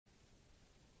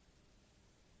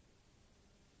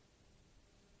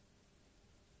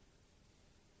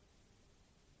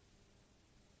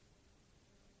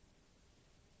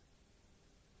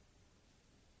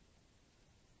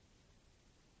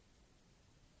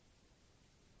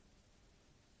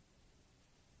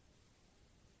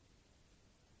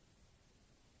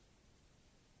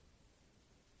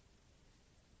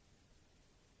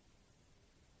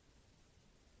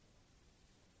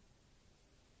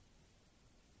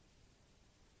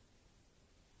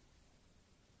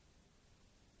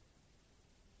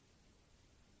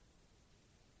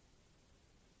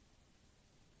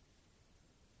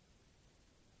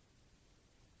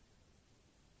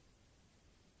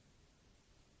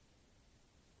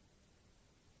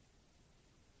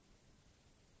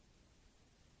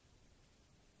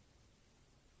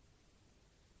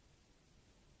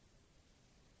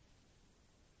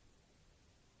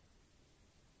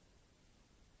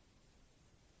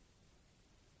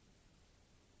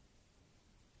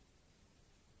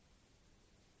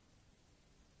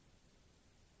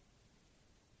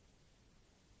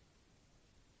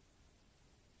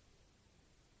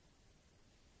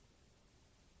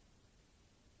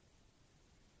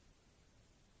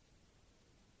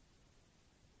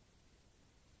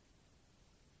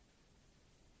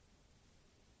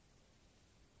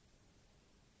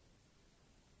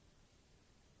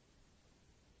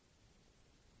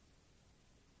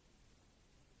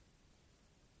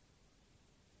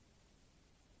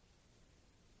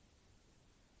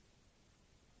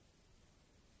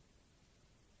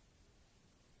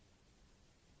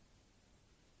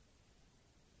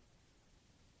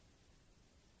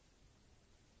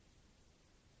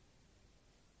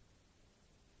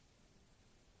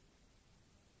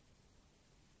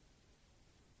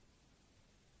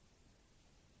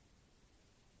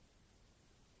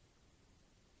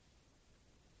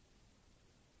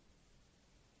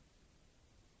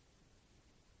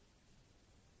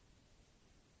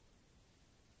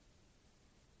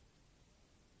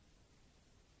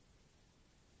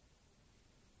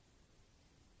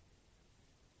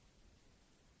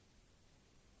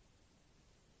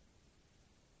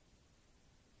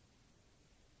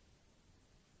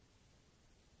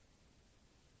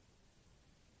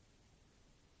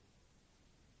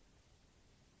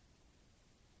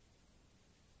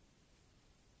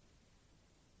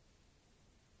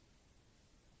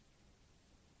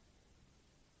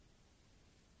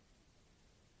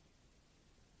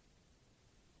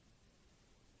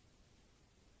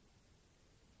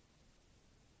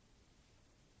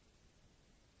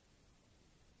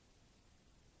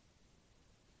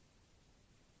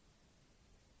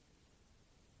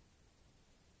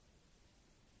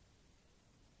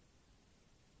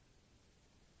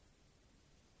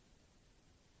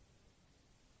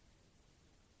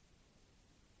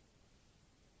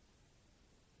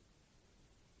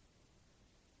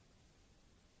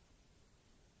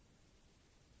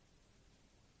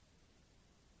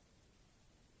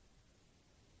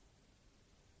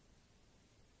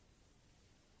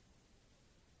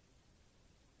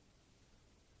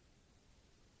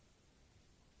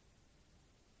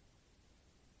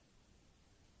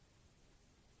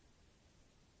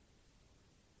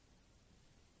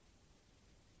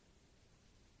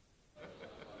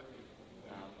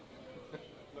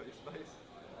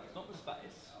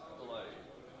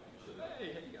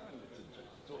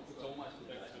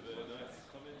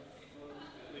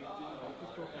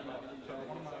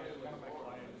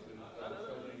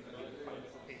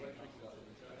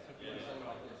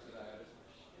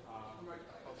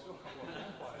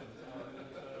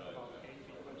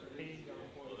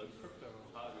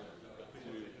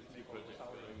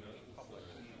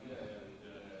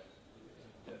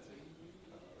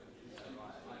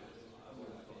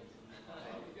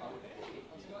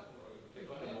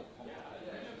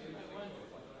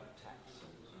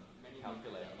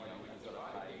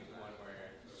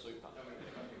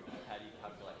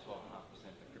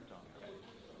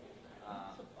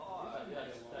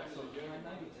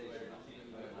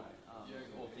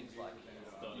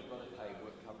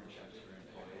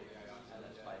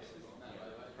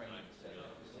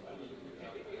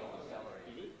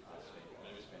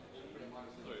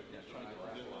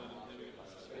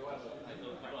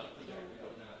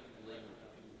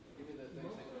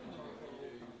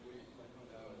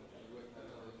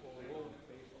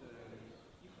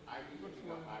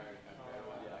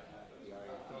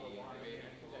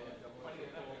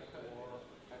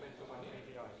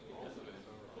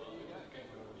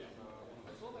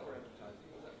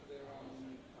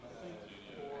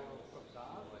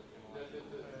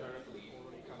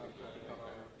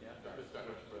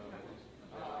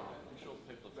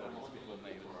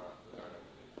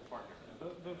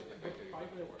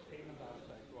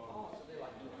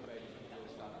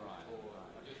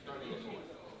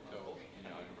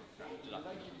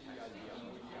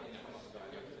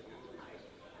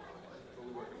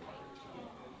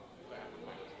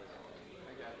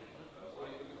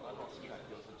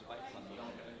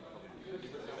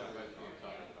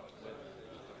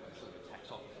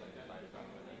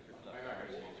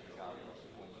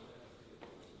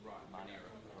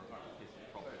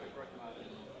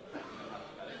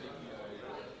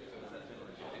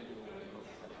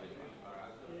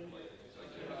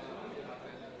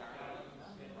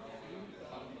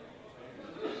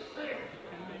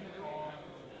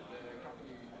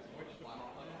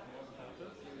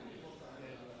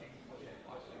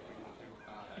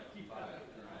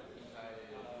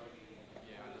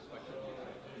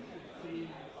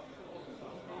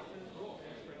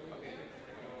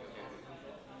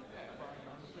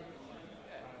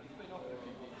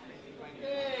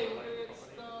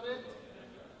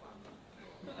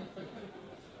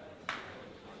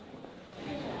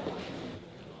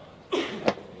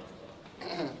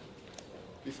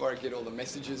before I get all the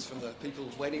messages from the people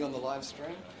waiting on the live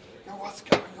stream. Go, what's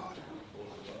going on?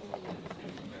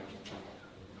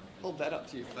 Hold that up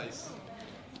to your face.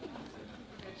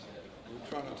 We'll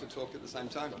try not to talk at the same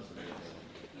time.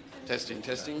 Testing,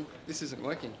 testing. This isn't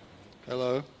working.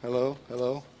 Hello, hello,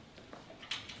 hello.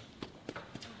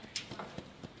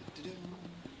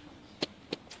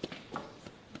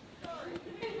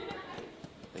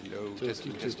 Hello.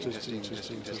 Testing.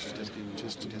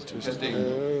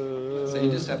 Hello. So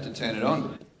you just have to turn it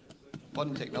on.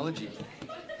 Modern technology.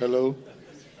 Hello.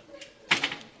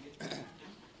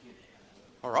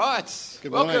 All right.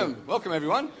 Good morning. Welcome. Welcome,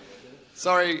 everyone.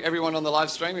 Sorry, everyone on the live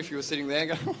stream, if you were sitting there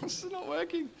going, oh, this is not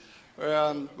working. We're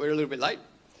a little bit late.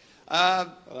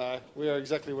 We are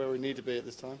exactly where we need to be at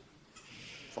this time.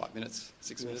 5 minutes,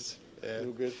 6 minutes. Yeah,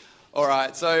 all good. All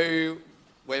right, so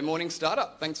we're morning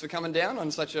startup. Thanks for coming down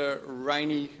on such a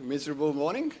rainy, miserable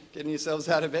morning, getting yourselves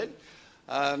out of bed.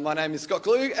 My name is Scott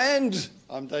Klug, and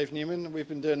I'm Dave Newman. We've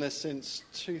been doing this since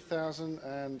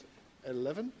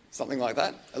 2011. Something like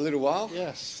that, a little while.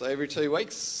 Yes. So every 2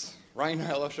 weeks, rain,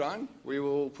 hail or shine, we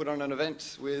will put on an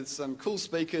event with some cool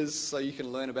speakers so you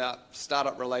can learn about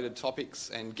startup-related topics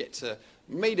and get to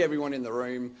meet everyone in the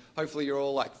room. Hopefully you're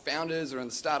all like founders or in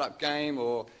the startup game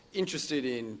or interested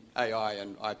in AI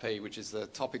and IP, which is the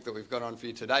topic that we've got on for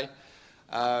you today.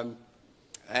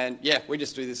 And yeah, we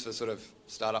just do this for sort of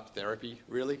startup therapy,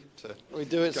 really. We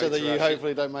do it so that you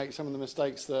hopefully don't make some of the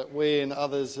mistakes that we and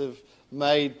others have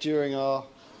made during our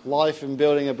life in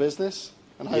building a business,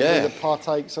 and hopefully to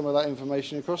partake some of that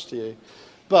information across to you.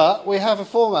 But we have a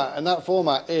format, and that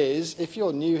format is, if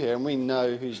you're new here, and we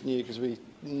know who's new because we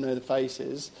know the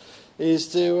faces, is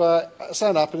to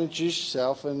stand up and introduce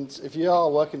yourself, and if you are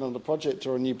working on a project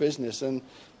or a new business, and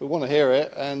we want to hear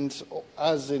it, and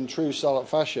as in true startup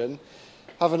fashion,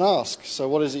 have an ask. So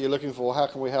what is it you're looking for? How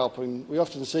can we help? And we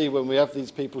often see when we have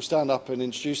these people stand up and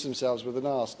introduce themselves with an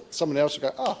ask, someone else will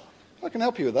go, I can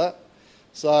help you with that.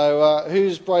 So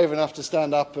who's brave enough to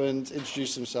stand up and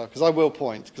introduce themselves? Because I will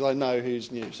point, because I know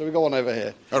who's new. So we got one over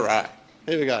here. All right.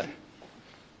 Here we go.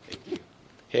 Thank you.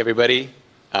 Hey, everybody.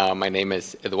 My name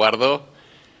is Eduardo.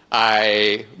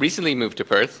 I recently moved to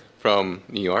Perth from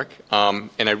New York, and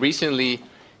I recently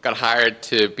got hired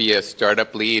to be a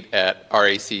startup lead at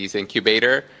RAC's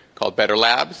incubator called Better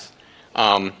Labs.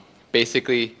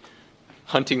 Basically,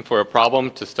 hunting for a problem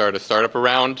to start a startup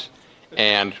around,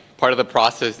 and part of the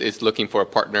process is looking for a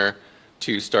partner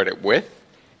to start it with,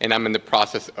 and I'm in the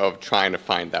process of trying to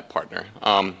find that partner.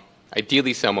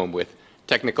 Ideally, someone with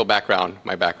technical background.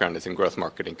 My background is in growth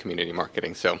marketing, community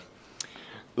marketing, so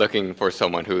looking for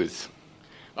someone who's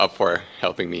up for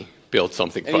helping me build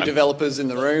something fun. Any developers in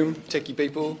the room, techie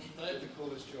people? They have the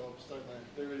coolest jobs, don't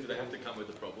they? Do they have to come with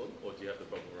the problem, or do you have the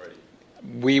problem already?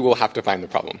 We will have to find the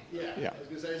problem. Yeah. I was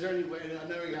going to say, is there any way,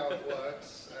 knowing how it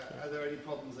works, are there any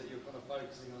problems that you're kind of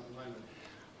focusing on at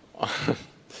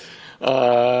the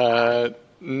moment?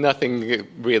 Nothing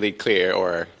really clear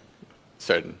or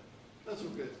certain. That's all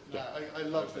good. Yeah. I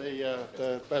love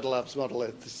the Better Labs model.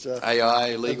 It's,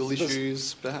 AI, legal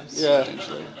issues, perhaps? Yeah.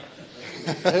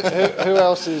 who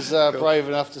else is brave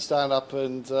enough to stand up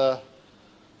and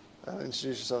introduce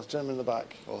yourself? Gentleman in the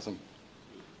back. Awesome.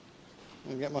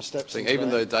 I'll get my steps in.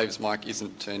 Even though Dave's mic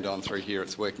isn't turned on through here,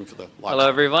 it's working for the live. Hello,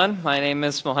 everyone. My name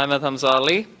is Mohammed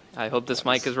Hamzali. I hope this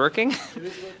mic is working. It is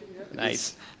working, yeah?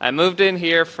 Nice. I moved in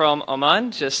here from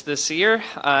Oman just this year.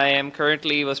 I am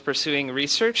currently pursuing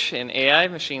research in AI,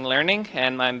 machine learning,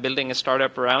 and I'm building a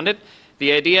startup around it.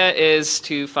 The idea is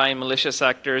to find malicious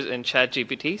actors in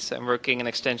ChatGPT, so I'm working an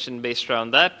extension based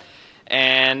around that.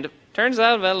 And turns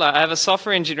out, well, I have a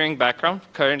software engineering background,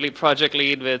 currently project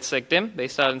lead with SIGDIM,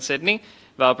 based out in Sydney,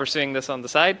 while pursuing this on the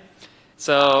side.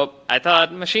 So I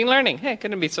thought, machine learning, hey,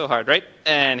 couldn't be so hard, right?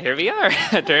 And here we are,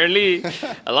 apparently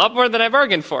a lot more than I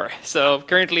bargained for. So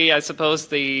currently, I suppose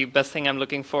the best thing I'm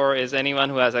looking for is anyone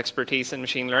who has expertise in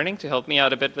machine learning to help me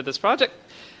out a bit with this project.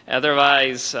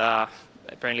 Otherwise,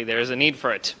 apparently there is a need for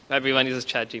it. Everyone uses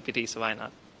ChatGPT, so why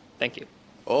not? Thank you.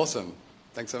 Awesome.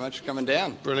 Thanks so much for coming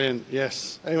down. Brilliant,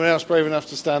 yes. Anyone else brave enough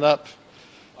to stand up?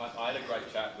 I had a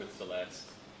great chat with Celeste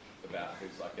about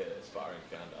who's like an aspiring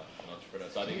founder, an entrepreneur.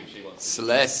 So I think if she wants to...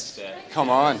 Celeste, come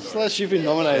on. Celeste, you've been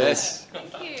nominated. Yes.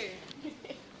 Thank you.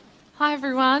 Hi,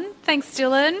 everyone. Thanks,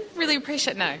 Dylan. Really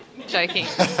appreciate... No, joking.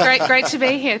 Great to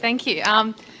be here. Thank you.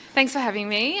 Thanks for having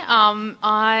me.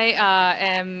 I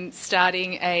am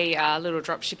starting a little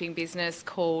dropshipping business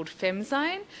called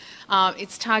FemZone.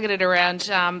 It's targeted around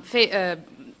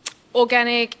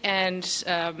organic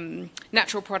and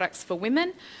natural products for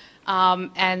women.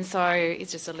 And so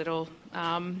it's just a little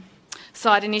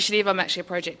side initiative. I'm actually a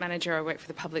project manager. I work for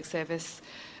the public service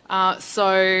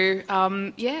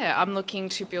Yeah, I'm looking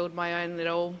to build my own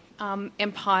little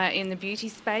empire in the beauty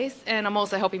space, and I'm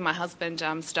also helping my husband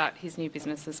start his new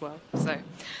business as well. So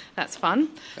that's fun.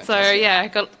 Fantastic. So yeah,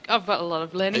 I've got a lot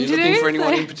of learning to do. Are you looking for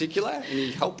anyone in particular?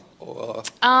 Any help? Or?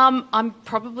 I'm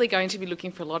probably going to be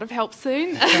looking for a lot of help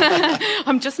soon.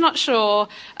 I'm just not sure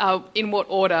in what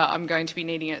order I'm going to be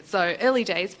needing it. So early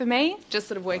days for me, just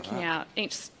sort of working out,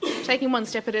 taking one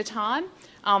step at a time.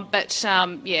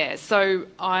 Yeah, so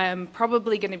I'm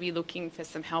probably going to be looking for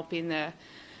some help in the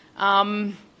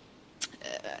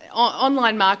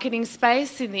online marketing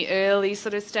space in the early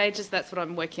sort of stages. That's what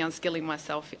I'm working on,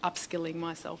 upskilling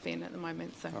myself in at the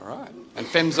moment. So. All right. And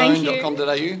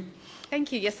femzone.com.au?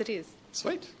 Thank you. Yes, it is.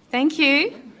 Sweet. Thank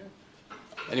you.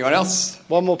 Anyone else?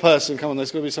 One more person. Come on,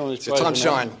 there's got to be someone who's It's your time to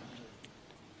shine.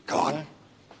 Go on.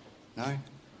 No?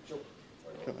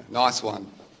 Nice one.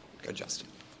 Go, Justin.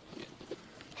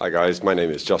 Hi guys, my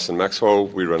name is Justin Maxwell.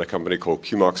 We run a company called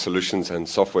QMark Solutions and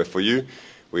Software for You.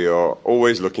 We are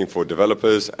always looking for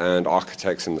developers and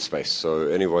architects in the space. So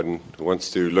anyone who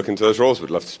wants to look into those roles,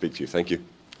 would love to speak to you. Thank you.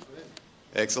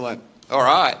 Excellent. All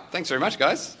right. Thanks very much,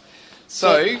 guys.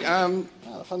 Found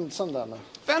a sundowner.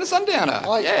 Found a sundowner.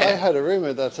 I had a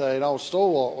rumour that an old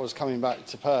stalwart was coming back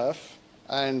to Perth,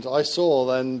 and I saw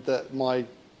then that my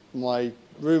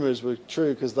rumours were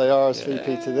true because they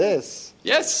RSVP to this.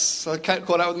 Yes. I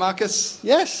caught up with Marcus.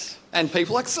 Yes. And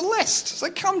people like Celeste. So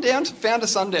come down to Found a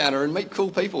Sundowner and meet cool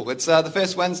people. It's the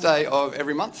first Wednesday of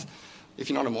every month. If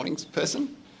you're not a mornings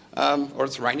person, or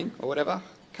it's raining or whatever,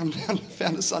 come down to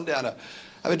Found a Sundowner.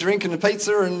 Have a drink and a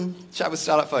pizza and chat with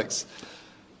startup folks.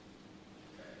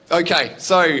 Okay,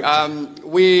 so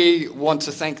we want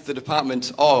to thank the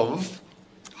Department of,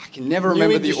 I can never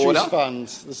remember the order.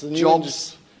 Funds. This is the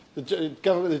Jobs, the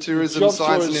government, the Tourism, Jobs,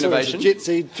 Science and Innovation.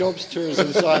 JITSI, Jobs,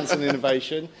 Tourism, Science and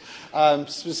Innovation.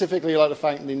 Specifically, I'd like to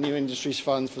thank the New Industries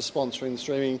Fund for sponsoring the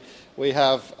streaming. We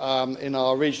have in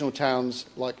our regional towns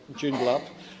like Joondalup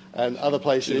and other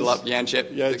places. Joondalup,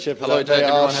 Yanchep. Hello to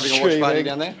everyone having a watch party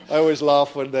down there. I always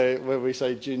laugh when we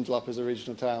say Joondalup is a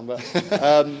regional town, but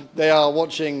they are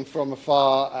watching from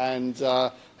afar. And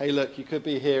hey, look, you could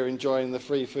be here enjoying the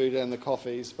free food and the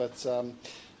coffees, but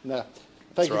no.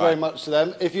 Thank you very much to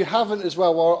them. If you haven't as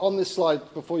well, while on this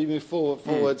slide, before you move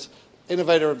forwards,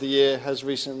 Innovator of the Year has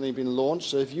recently been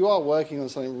launched. So if you are working on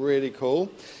something really cool,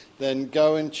 then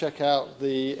go and check out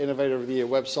the Innovator of the Year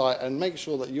website and make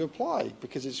sure that you apply,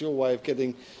 because it's your way of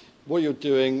getting what you're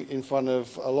doing in front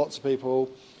of lots of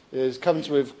people. It comes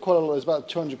with quite a lot. There's about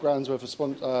 200 grand's worth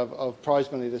of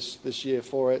prize money this year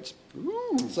for it.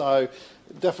 Ooh. So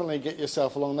definitely get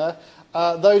yourself along there.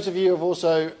 Those of you who have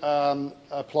also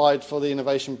applied for the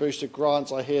Innovation Booster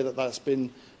grants, I hear that that's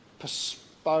been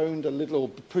postponed a little,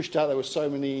 pushed out. There were so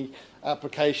many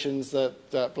applications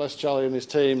that bless Charlie and his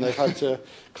team, they've had to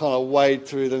kind of wade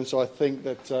through them. So I think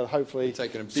that hopefully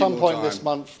some point this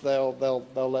month they'll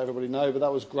let everybody know. But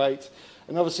that was great.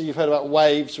 And obviously you've heard about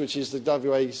WAVES, which is the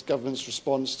WA government's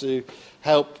response to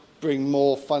help bring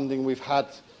more funding. We've had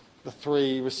the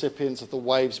 3 recipients of the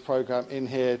WAVES program in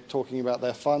here talking about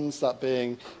their funds, that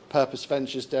being Purpose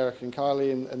Ventures, Derek and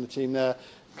Kylie and the team there,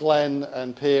 Glenn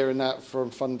and Pierre and that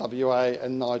from Fund WA,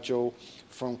 and Nigel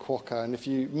from Quokka. And if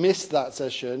you missed that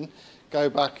session, go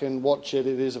back and watch it.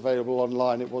 It is available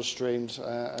online. It was streamed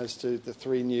as to the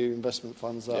 3 new investment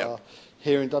funds that are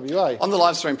here in WA. On the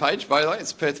live stream page, by the way,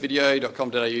 it's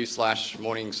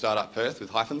perthvideo.com.au/morningstartupperth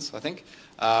with hyphens, I think.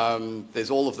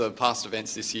 There's all of the past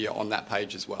events this year on that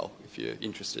page as well, if you're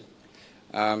interested.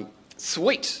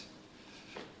 Sweet.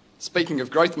 Speaking of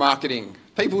growth marketing,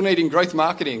 people needing growth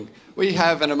marketing, we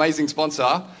have an amazing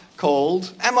sponsor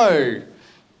called Ammo.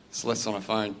 Celeste's on her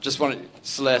phone.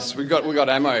 Celeste, we got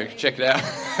Ammo. Check it out.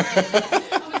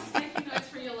 I was taking notes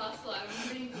for your last slide. I'm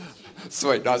reading this to you.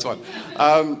 Sweet, nice one.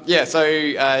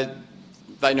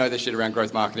 They know their shit around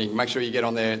growth marketing. Make sure you get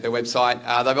on their website.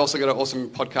 They've also got an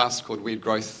awesome podcast called Weird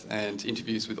Growth and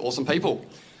interviews with awesome people.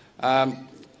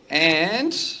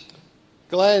 And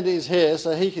Glenn is here,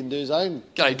 so he can do his own.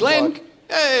 G'day, Glenn.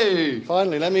 Hey.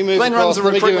 Finally, let me move. Glenn runs a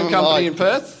recruitment company in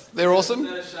Perth. They're awesome.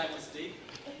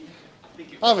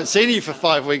 I haven't seen you for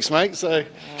 5 weeks, mate, so...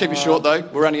 Keep it short, though.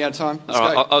 We're running out of time. All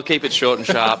right, I'll keep it short and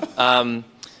sharp.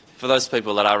 For those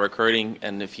people that are recruiting,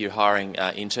 and if you're hiring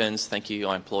interns, thank you.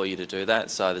 I implore you to do that.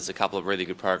 So there's a couple of really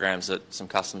good programs that some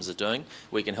customers are doing.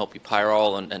 We can help you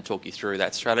payroll and talk you through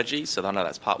that strategy. So I know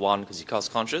that's part 1 because you're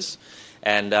cost conscious.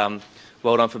 And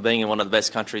well done for being in one of the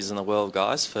best countries in the world,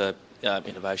 guys, for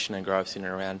innovation and growth in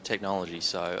and around technology.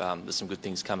 So there's some good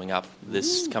things coming up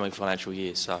this coming financial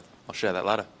year. So I'll share that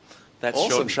later. That's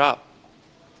awesome. Short and sharp.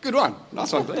 Good one.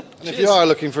 Nice one, Glenn. And if you are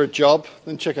looking for a job,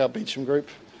 then check out Beecham Group.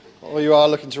 or you are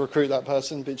looking to recruit that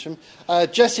person, Beecham.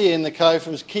 Jesse in the co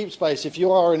from KeepSpace. If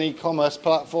you are an e-commerce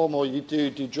platform or you do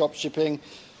drop shipping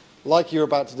like you're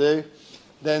about to do,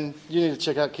 then you need to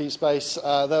check out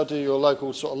KeepSpace. They'll do your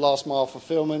local sort of last mile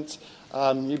fulfillment.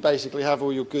 You basically have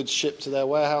all your goods shipped to their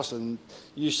warehouse and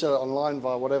you sell it online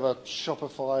via whatever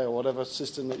Shopify or whatever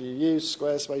system that you use,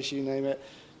 Squarespace, you name it.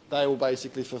 They will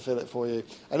basically fulfill it for you.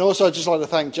 And also, I'd just like to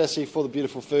thank Jesse for the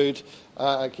beautiful food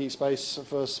at KeepSpace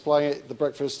for supplying it. The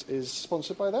breakfast is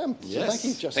sponsored by them. Yes. So thank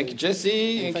you, Jesse. Thank you,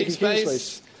 Jesse, and thank you,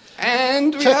 KeepSpace.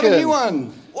 And we have a new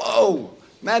one. Whoa,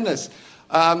 madness.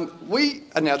 We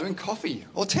are now doing coffee,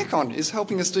 or TechOn is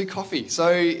helping us do coffee. So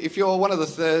if you're one of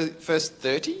the first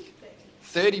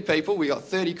 30 people, we got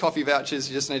 30 coffee vouchers.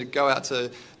 You just need to go out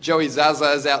to Joey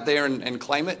Zaza's out there and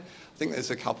claim it. I think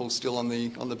there's a couple still on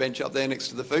the bench up there next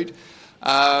to the food.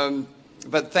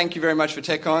 But thank you very much for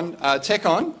TechOn.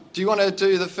 TechOn, do you want to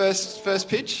do the first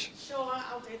pitch? Sure,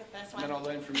 I'll do the first one. And then I'll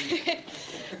learn from you.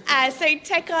 So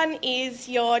TechOn is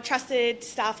your trusted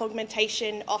staff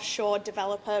augmentation offshore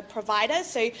developer provider.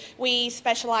 So we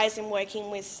specialise in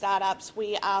working with startups.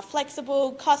 We are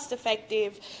flexible,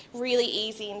 cost-effective, really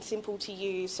easy and simple to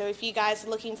use. So if you guys are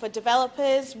looking for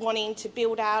developers wanting to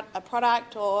build out a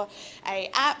product or an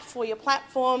app for your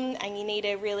platform and you need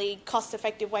a really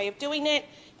cost-effective way of doing it,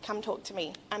 come talk to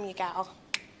me. I'm your gal.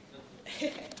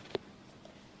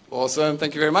 Awesome,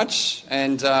 thank you very much.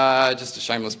 And just a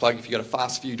shameless plug, if you go to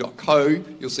fastview.co,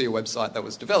 you'll see a website that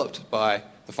was developed by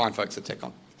the fine folks at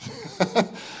TechOn.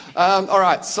 All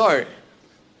right, so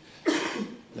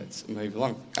let's move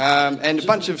along. And a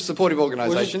bunch of supportive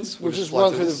organisations. We'll just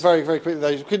run through this very, very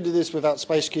quickly. We couldn't do this without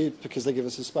SpaceCube because they give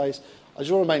us the space. I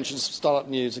just want to mention Startup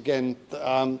News. Again,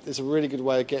 it's a really good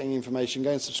way of getting information.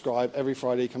 Go and subscribe. Every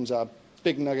Friday comes out a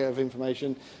big nugget of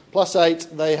information. Plus 8,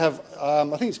 they have, I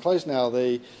think it's closed now,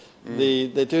 they're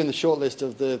doing the shortlist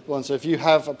of the one. So if you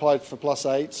have applied for Plus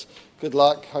 8, good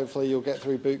luck. Hopefully you'll get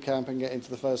through boot camp and get into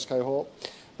the first cohort.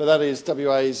 But that is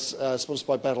WA's sponsored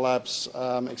by Better Labs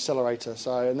accelerator.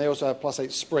 So, and they also have Plus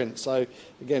 8 Sprint. So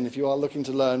again, if you are looking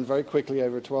to learn very quickly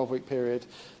over a 12-week period,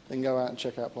 then go out and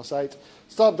check out Plus 8.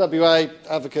 Startup WA,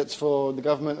 advocates for the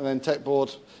government, and then Tech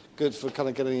Board, good for kind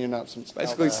of getting your announcements.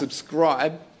 Basically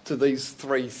subscribe to these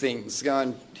 3 things. Go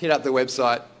and hit up the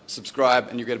website, subscribe,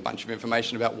 and you'll get a bunch of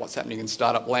information about what's happening in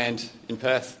startup land in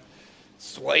Perth.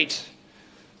 Sweet.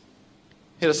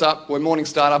 Hit us up. We're Morning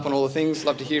Startup on all the things.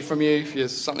 Love to hear from you if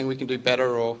there's something we can do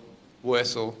better or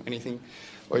worse or anything.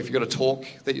 Or if you've got a talk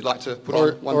that you'd like to put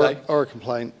on one day. Or a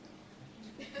complaint.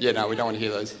 Yeah, no, we don't want to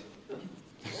hear those.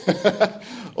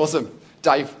 Awesome.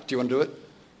 Dave, do you want to do it?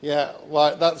 Yeah,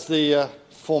 right, that's the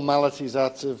formalities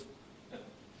out of...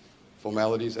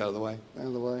 Formalities out of the way. Out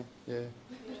of the way. Yeah.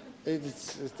 I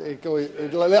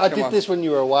did this when you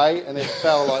were away, and it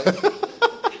felt like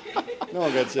no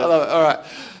one gets it. I love it. All right,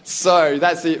 so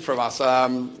that's it from us,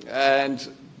 and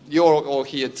you're all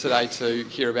here today to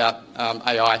hear about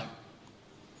AI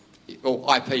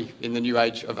or IP in the new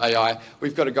age of AI.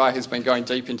 We've got a guy who's been going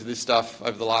deep into this stuff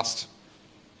over the last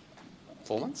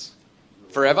 4 months.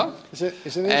 Forever.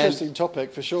 It's an interesting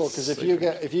topic for sure, because if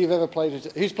you've ever played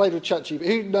with, who's played with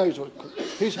ChatGPT,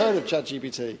 who's heard of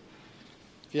ChatGPT?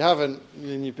 If you haven't,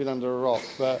 then you've been under a rock.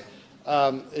 But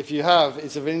if you have,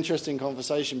 it's an interesting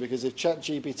conversation, because if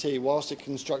ChatGPT, whilst it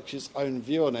constructs its own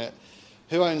view on it,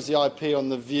 who owns the IP on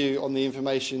the view, on the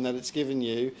information that it's given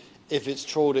you, if it's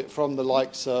trawled it from the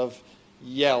likes of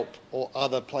Yelp or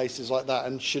other places like that,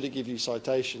 and should it give you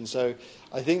citations? So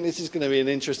I think this is going to be an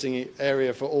interesting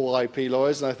area for all IP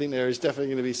lawyers, and I think there is definitely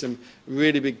going to be some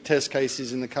really big test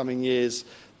cases in the coming years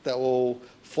that will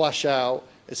flush out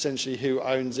essentially who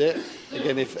owns it.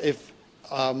 Again, if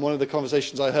one of the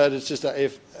conversations I heard is just that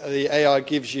if the AI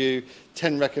gives you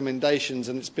 10 recommendations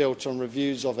and it's built on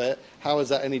reviews of it, how is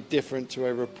that any different to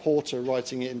a reporter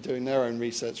writing it and doing their own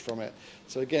research from it?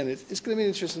 So again, it's going to be an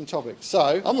interesting topic.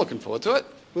 So I'm looking forward to it.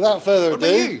 Without further What ado,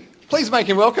 about you? Please make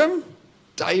him welcome,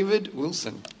 David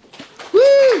Wilson.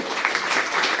 woo!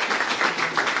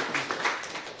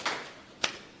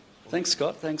 Thanks,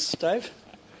 Scott. Thanks, Dave.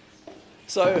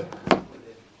 So,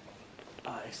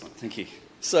 excellent. Thank you.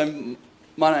 So,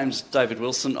 my name's David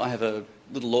Wilson. I have a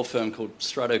little law firm called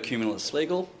Stratocumulus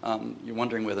Legal. You're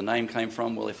wondering where the name came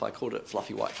from. Well, if I called it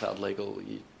Fluffy White Cloud Legal,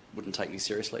 you wouldn't take me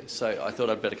seriously. So I thought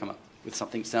I'd better come up with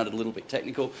something that sounded a little bit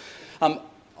technical.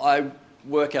 I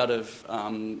work out of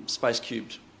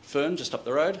SpaceCubed firm just up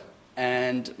the road,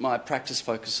 and my practice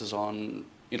focuses on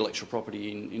intellectual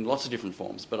property in lots of different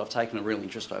forms, but I've taken a real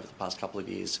interest over the past couple of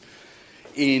years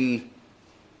in,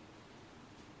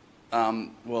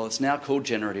 well, it's now called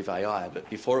generative AI, but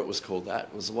before it was called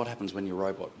that, was what happens when your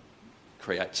robot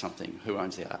create something? Who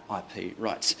owns the IP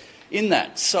rights in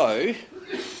that? So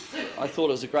I thought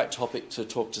it was a great topic to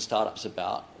talk to startups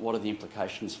about. What are the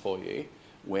implications for you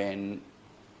when...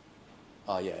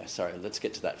 Oh, yeah, sorry, let's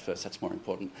get to that first. That's more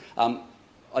important.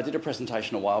 I did a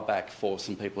presentation a while back for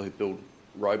some people who build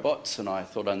robots, and I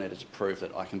thought I needed to prove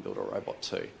that I can build a robot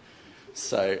too.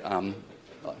 So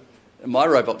my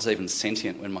robot's even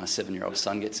sentient when my 7-year-old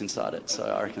son gets inside it, so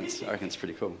I reckon it's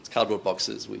pretty cool. It's cardboard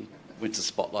boxes. We went to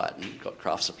Spotlight and got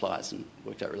craft supplies and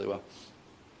worked out really well.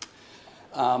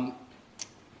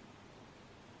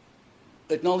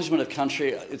 Acknowledgement of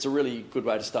country, it's a really good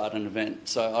way to start an event.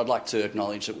 So I'd like to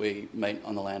acknowledge that we meet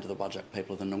on the land of the Whadjuk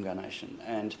people of the Noongar Nation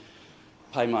and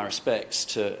pay my respects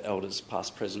to elders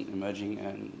past, present, emerging,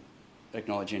 and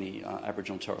acknowledge any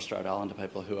Aboriginal and Torres Strait Islander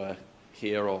people who are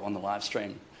here or on the live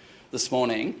stream this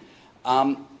morning.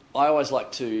 I always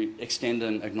like to extend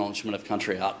an acknowledgement of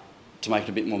country out to make it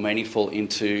a bit more meaningful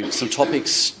into some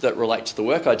topics that relate to the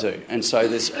work I do. And so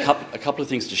there's a couple of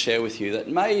things to share with you that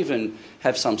may even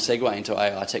have some segue into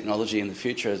AI technology in the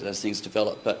future as things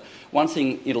develop. But one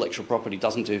thing intellectual property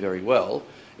doesn't do very well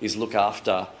is look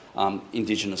after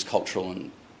Indigenous cultural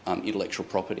and intellectual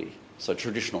property. So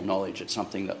traditional knowledge, it's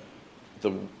something that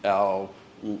our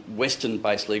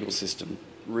Western-based legal system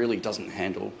really doesn't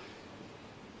handle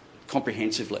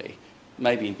comprehensively,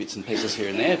 maybe in bits and pieces here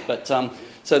and there. But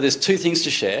so there's two things to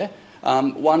share.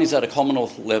 One is at a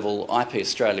Commonwealth level, IP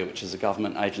Australia, which is a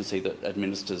government agency that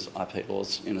administers IP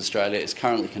laws in Australia, is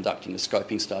currently conducting a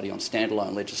scoping study on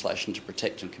standalone legislation to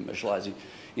protect and commercialise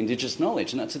Indigenous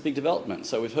knowledge, and that's a big development.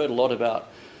 So we've heard a lot about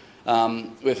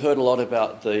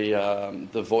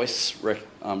the voice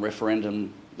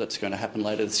referendum that's going to happen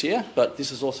later this year, but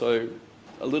this is also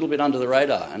a little bit under the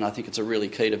radar, and I think it's a really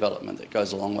key development that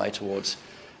goes a long way towards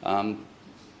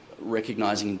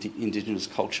recognising Indigenous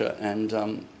culture and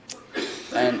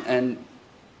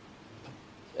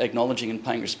acknowledging and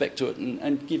paying respect to it,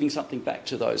 and giving something back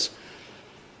to those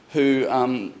who are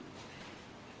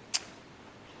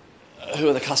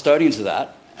the custodians of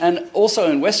that. And also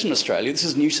in Western Australia, this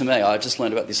is new to me, I just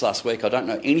learned about this last week, I don't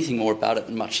know anything more about it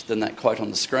than that quote on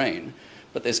the screen,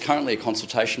 but there's currently a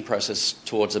consultation process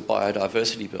towards a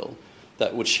biodiversity bill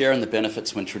that would share in the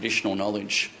benefits when traditional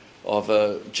knowledge of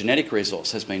a genetic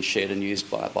resource has been shared and used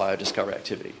by a biodiscovery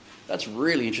activity. That's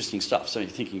really interesting stuff. So you're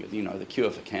thinking of, the cure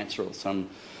for cancer or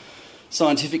some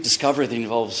scientific discovery that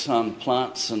involves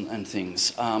plants and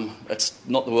things. It's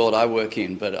not the world I work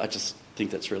in, but I just think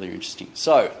that's really interesting.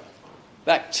 So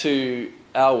back to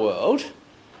our world.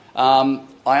 I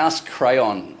asked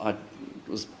Crayon. It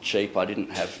was cheap. I didn't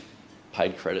have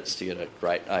paid credits to get a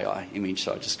great AI image,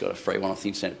 so I just got a free one off the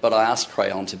internet. But I asked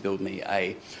Crayon to build me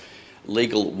a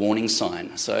legal warning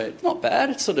sign. So it's not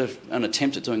bad. It's sort of an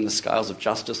attempt at doing the scales of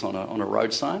justice on a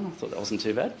road sign. I thought that wasn't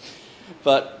too bad.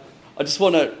 But I just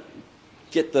want to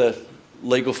get the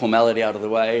legal formality out of the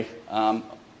way. I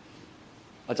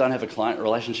don't have a client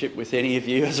relationship with any of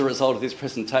you as a result of this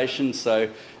presentation, so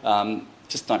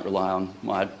just don't rely on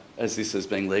this as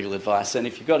being legal advice. And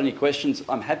if you've got any questions,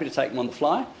 I'm happy to take them on the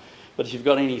fly. But if you've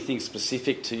got anything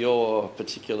specific to your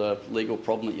particular legal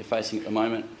problem that you're facing at the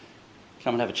moment,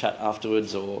 come and have a chat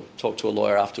afterwards or talk to a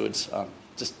lawyer afterwards.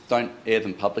 Just don't air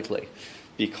them publicly,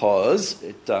 because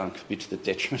it could be to the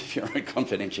detriment of your own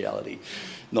confidentiality,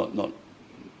 not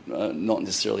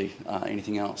necessarily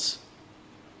anything else.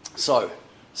 So,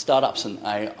 startups and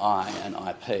AI and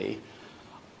IP.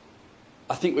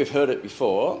 I think we've heard it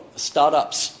before.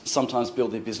 Startups sometimes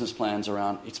build their business plans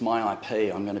around, it's my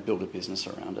IP, I'm going to build a business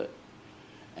around it.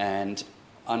 And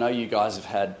I know you guys have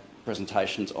had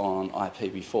presentations on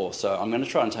IP before, so I'm going to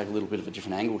try and take a little bit of a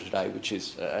different angle today, which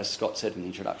is, as Scott said in the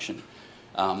introduction,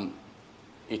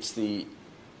 it's the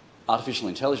artificial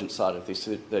intelligence side of this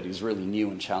that is really new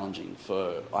and challenging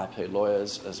for IP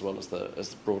lawyers as well as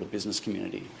the broader business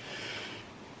community.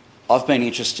 I've been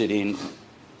interested in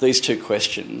these two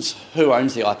questions: who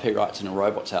owns the IP rights in a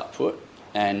robot's output,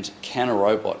 and can a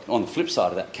robot, on the flip side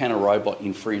of that, can a robot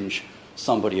infringe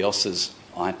somebody else's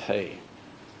IP?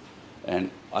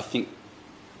 And I think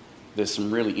there's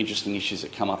some really interesting issues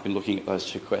that come up in looking at those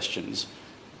two questions.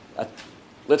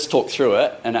 Let's talk through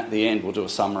it, and at the end we'll do a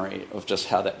summary of just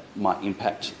how that might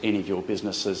impact any of your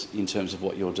businesses in terms of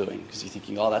what you're doing. Because you're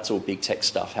thinking, oh, that's all big tech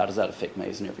stuff, how does that affect me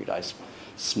as an everyday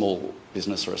small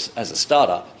business or as a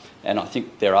startup? And I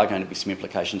think there are going to be some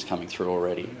implications coming through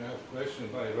already. I have a question.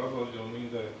 By robot, you mean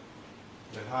the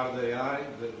hard AI,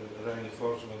 the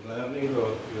reinforcement learning,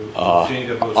 or you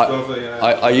changeable stuff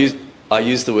AI? I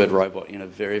use the word robot in a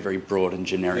very, very broad and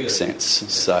generic sense.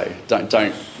 So don't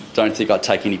think I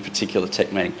take any particular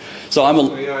tech meaning. So I'm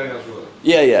a AI as well.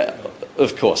 Yeah.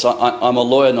 Of course. I'm a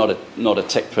lawyer, not a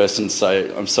tech person,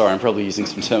 so I'm sorry, I'm probably using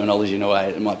some terminology in a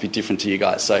way that might be different to you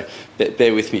guys, so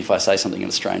bear with me if I say something in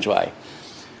a strange way.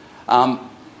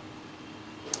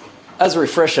 As a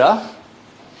refresher,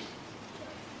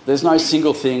 there's no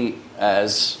single thing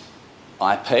as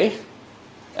IP,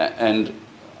 and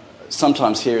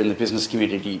sometimes here in the business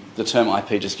community, the term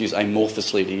IP just used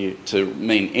amorphously to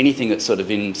mean anything that's sort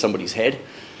of in somebody's head.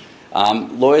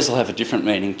 Lawyers will have a different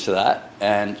meaning to that,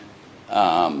 and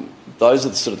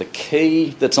those are the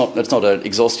key. That's not an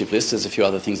exhaustive list. There's a few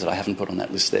other things that I haven't put on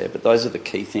that list there, but those are the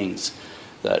key things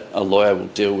that a lawyer will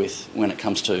deal with when it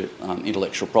comes to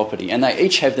intellectual property, and they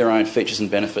each have their own features and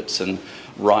benefits and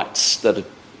rights that are,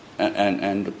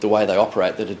 and the way they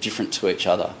operate that are different to each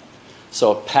other.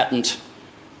 So a patent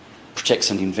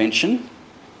protects an invention.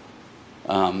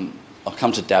 I'll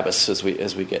come to DABUS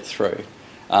as we get through.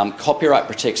 Copyright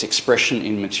protects expression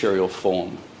in material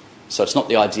form. So it's not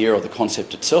the idea or the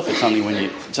concept itself, it's only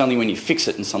when you fix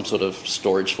it in some sort of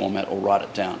storage format or write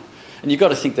it down. And you've got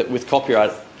to think that with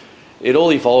copyright, it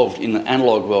all evolved in the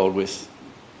analogue world with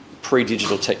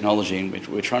pre-digital technology, and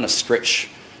we're trying to stretch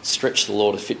the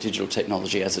law to fit digital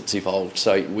technology as it's evolved.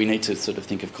 So we need to sort of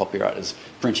think of copyright as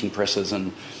printing presses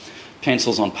and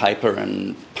pencils on paper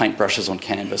and paintbrushes on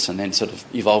canvas, and then sort of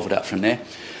evolve it out from there.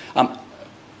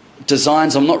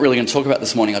 Designs, I'm not really going to talk about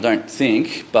this morning, I don't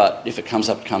think, but if it comes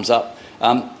up, it comes up.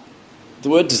 The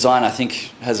word design, I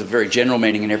think, has a very general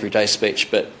meaning in everyday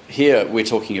speech, but here we're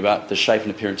talking about the shape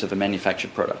and appearance of a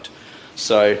manufactured product.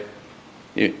 So,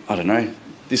 I don't know,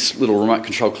 this little remote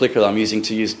control clicker that I'm using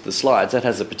to use the slides, that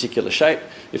has a particular shape.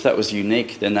 If that was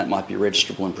unique, then that might be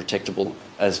registrable and protectable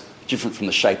as different from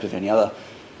the shape of any other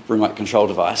remote control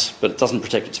device, but it doesn't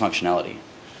protect its functionality.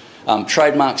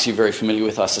 Trademarks you're very familiar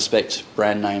with, I suspect.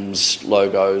 Brand names,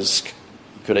 logos,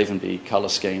 could even be colour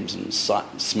schemes and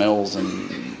smells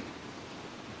and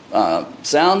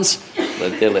sounds.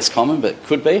 They're less common, but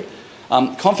could be.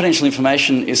 Confidential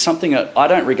information is something that I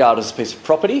don't regard as a piece of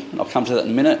property, and I'll come to that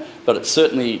in a minute, but it's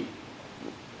certainly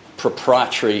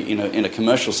proprietary in a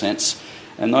commercial sense,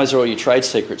 and those are all your trade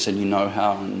secrets and your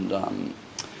know-how and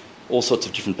all sorts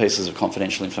of different pieces of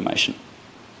confidential information.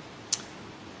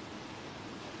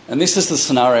 And this is the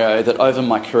scenario that over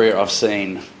my career I've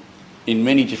seen in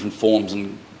many different forms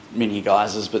and many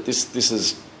guises, but this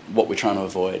is what we're trying to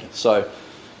avoid. So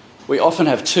we often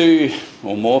have two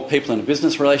or more people in a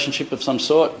business relationship of some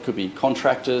sort. It could be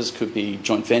contractors, could be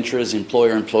joint venturers,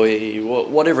 employer-employee,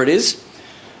 whatever it is.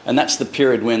 And that's the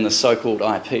period when the so-called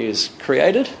IP is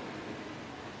created.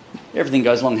 Everything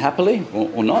goes along happily,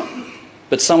 or not.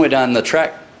 But somewhere down the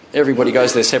track, everybody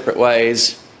goes their separate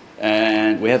ways,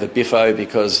 and we have a biffo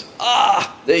because,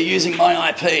 they're using my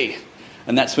IP.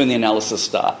 And that's when the analysis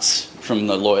starts from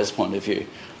the lawyer's point of view.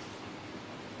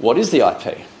 What is the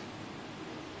IP?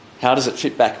 How does it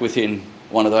fit back within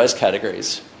one of those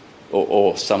categories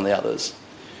or some of the others?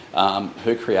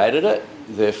 Who created it?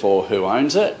 Therefore, who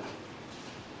owns it?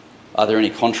 Are there any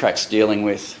contracts dealing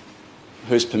with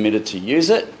who's permitted to use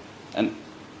it?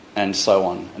 And so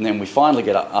on. And then we finally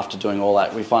get up, after doing all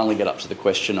that, we finally get up to the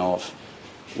question of,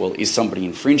 well, is somebody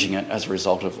infringing it as a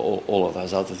result of all of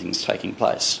those other things taking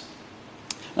place?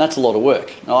 And that's a lot of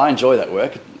work. Now, I enjoy that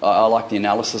work. I like the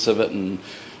analysis of it and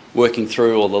working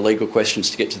through all the legal questions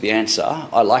to get to the answer.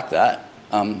 I like that,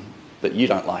 but you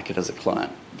don't like it as a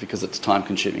client because it's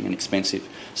time-consuming and expensive.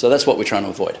 So that's what we're trying to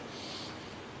avoid.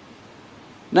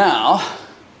 Now,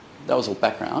 that was all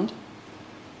background.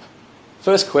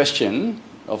 First question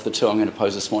of the two I'm going to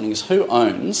pose this morning is, who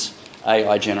owns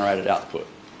AI-generated output?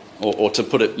 Or to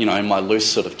put it, in my loose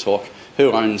sort of talk,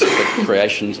 who owns the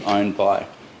creations owned by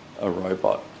a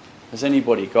robot? Has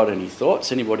anybody got any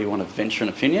thoughts? Anybody want to venture an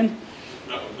opinion?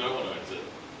 No one owns it.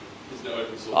 There's no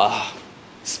open source.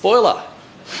 Spoiler.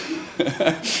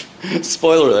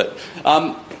 Spoiler alert.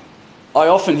 I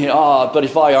often hear, but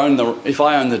if I own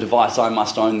the device, I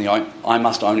must own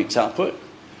its output,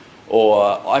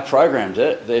 or I programmed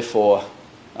it, therefore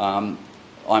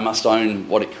I must own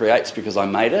what it creates because I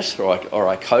made it or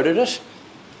I coded it.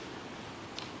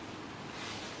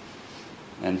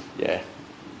 And yeah,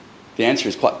 the answer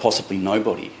is quite possibly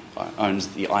nobody owns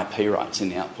the IP rights in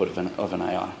the output of an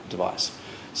AI device.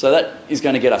 So that is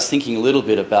going to get us thinking a little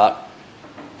bit about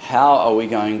how are we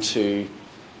going to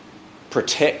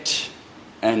protect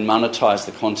and monetize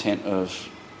the content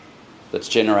that's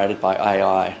generated by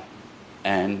AI,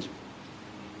 and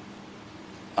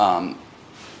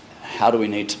how do we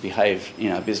need to behave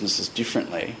in our businesses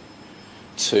differently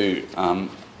to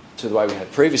the way we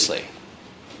had previously,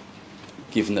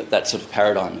 given that sort of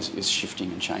paradigm is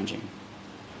shifting and changing.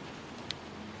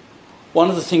 One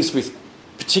of the things with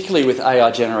particularly with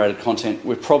AI-generated content,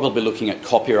 we're probably looking at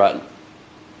copyright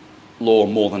law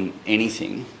more than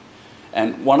anything.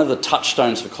 And one of the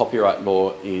touchstones for copyright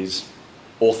law is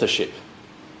authorship.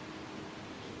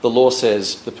 The law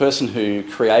says the person who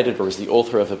created or is the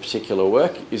author of a particular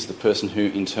work is the person who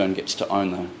in turn gets to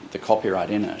own the copyright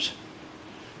in it.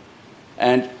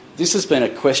 And this has been a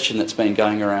question that's been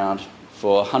going around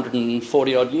for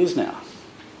 140 odd years now.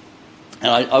 And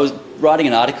I was writing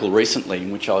an article recently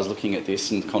in which I was looking at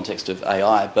this in the context of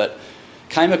AI, but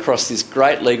came across this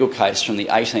great legal case from the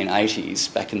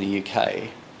 1880s back in the UK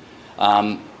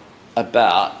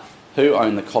about who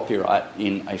owned the copyright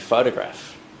in a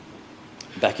photograph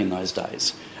back in those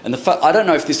days. And I don't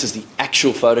know if this is the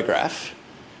actual photograph.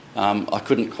 I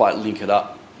couldn't quite link it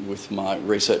up with my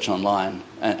research online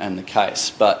and the case,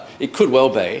 but it could well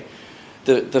be.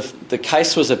 The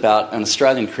case was about an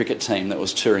Australian cricket team that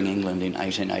was touring England in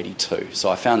 1882. So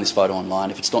I found this photo online.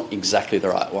 If it's not exactly the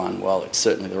right one, well, it's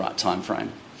certainly the right time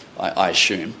frame, I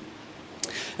assume.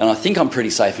 And I think I'm pretty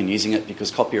safe in using it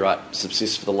because copyright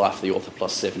subsists for the life of the author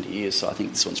plus 70 years. So I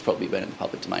think this one's probably been in the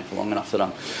public domain for long enough that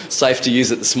I'm safe to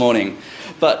use it this morning.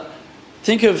 But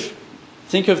think of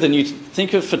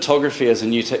photography as a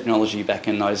new technology back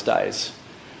in those days.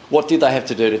 What did they have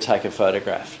to do to take a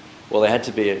photograph? Well, there had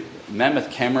to be a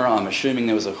mammoth camera. I'm assuming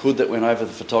there was a hood that went over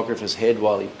the photographer's head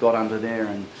while he got under there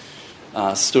and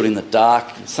stood in the dark.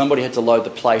 Somebody had to load the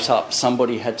plate up.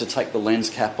 Somebody had to take the lens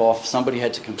cap off. Somebody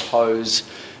had to compose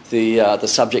the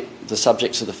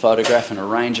subjects of the photograph and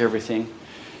arrange everything.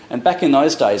 And back in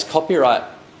those days, copyright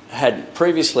had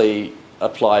previously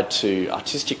applied to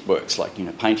artistic works like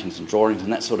paintings and drawings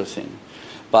and that sort of thing.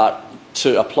 But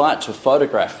to apply it to a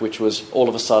photograph, which was all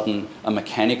of a sudden a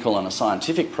mechanical and a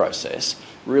scientific process,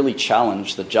 really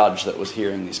challenged the judge that was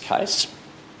hearing this case.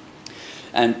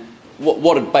 And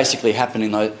what had basically happened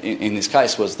in this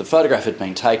case was the photograph had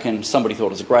been taken. Somebody thought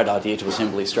it was a great idea to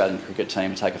assemble the Australian cricket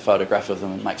team, take a photograph of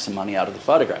them and make some money out of the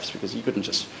photographs because you couldn't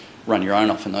just run your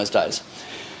own off in those days.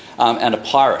 And a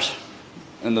pirate.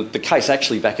 And the case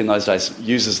actually back in those days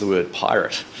uses the word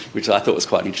pirate, which I thought was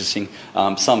quite interesting,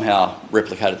 somehow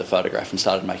replicated the photograph and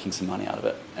started making some money out of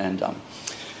it. And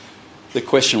the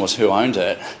question was who owned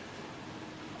it.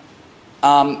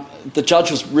 The judge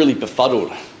was really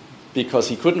befuddled because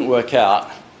he couldn't work out,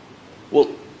 well,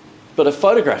 but a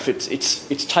photograph,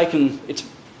 it's taken,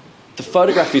 the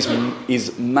photograph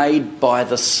is made by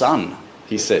the sun,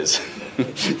 he says,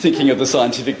 thinking of the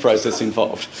scientific process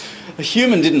involved. A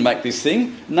human didn't make this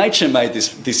thing. Nature made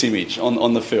this image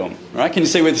on the film. Right? Can you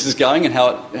see where this is going and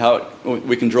how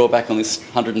we can draw back on this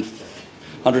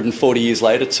 140 years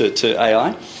later to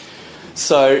AI?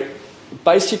 So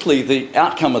basically the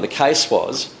outcome of the case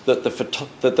was that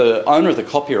the owner of the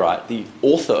copyright, the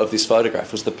author of this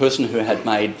photograph, was the person who had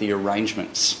made the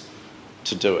arrangements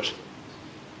to do it.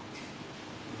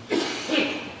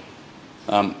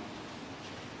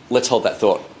 Let's hold that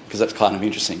thought, because that's kind of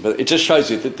interesting. But it just shows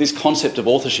you that this concept of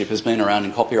authorship has been around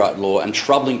in copyright law and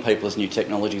troubling people as new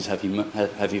technologies have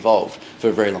evolved for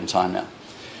a very long time now.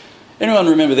 Anyone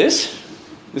remember this?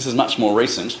 This is much more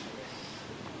recent.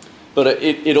 But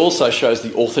it also shows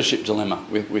the authorship dilemma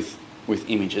with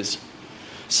images.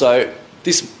 So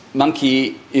this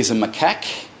monkey is a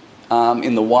macaque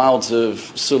in the wilds of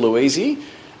Sulawesi,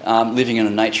 living in a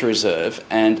nature reserve,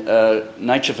 and a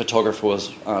nature photographer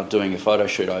was doing a photo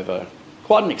shoot over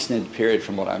quite an extended period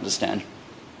from what I understand,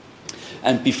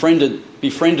 and befriended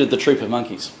the troop of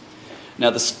monkeys. Now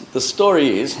the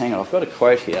story is, hang on, I've got a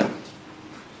quote here.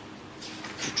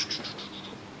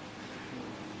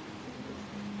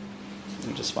 Let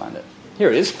me just find it. Here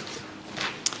it is.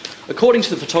 According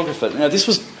to the photographer, now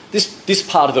this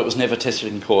part of it was never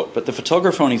tested in court, but the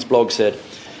photographer on his blog said,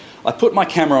 I put my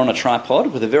camera on a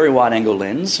tripod with a very wide-angle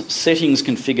lens, settings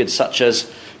configured such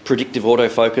as predictive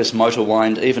autofocus, motor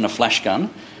wind, even a flash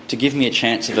gun, to give me a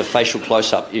chance of a facial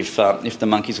close-up if the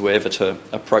monkeys were ever to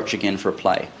approach again for a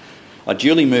play. I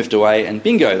duly moved away, and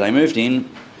bingo, they moved in.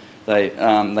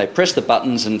 They pressed the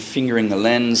buttons and fingering the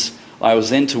lens. I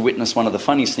was then to witness one of the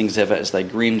funniest things ever as they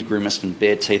grinned, grimaced, and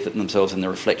bared teeth at themselves in the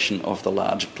reflection of the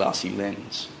large glassy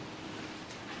lens.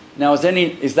 Now, is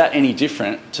that any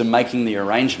different to making the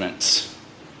arrangements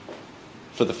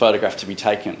for the photograph to be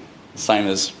taken? Same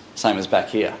as back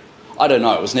here. I don't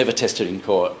know. It was never tested in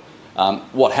court.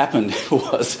 What happened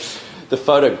was the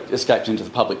photo escaped into the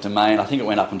public domain. I think it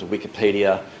went up into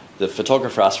Wikipedia. The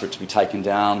photographer asked for it to be taken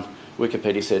down.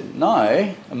 Wikipedia said,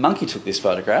 no, a monkey took this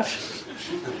photograph.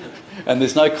 And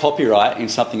there's no copyright in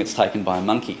something that's taken by a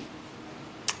monkey.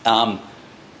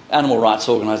 Animal rights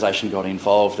organisation got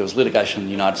involved. There was litigation in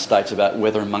the United States about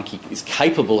whether a monkey is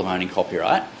capable of owning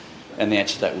copyright. And the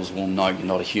answer to that was, well, no, you're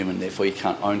not a human, therefore you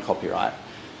can't own copyright.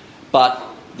 But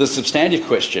the substantive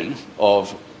question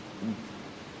of,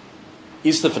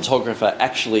 is the photographer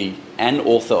actually an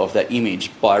author of that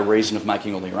image by reason of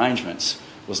making all the arrangements,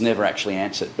 was never actually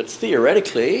answered. But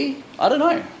theoretically, I don't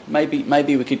know,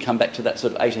 maybe we could come back to that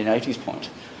sort of 1880s point.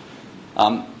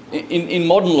 In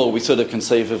modern law, we sort of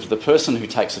conceive of the person who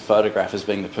takes a photograph as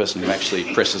being the person who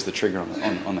actually presses the trigger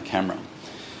on the camera.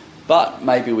 But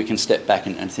maybe we can step back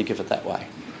and think of it that way.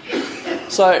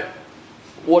 So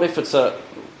what if it's a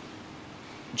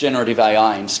generative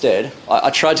AI instead? I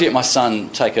tried to get my son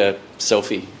to take a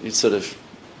selfie. It sort of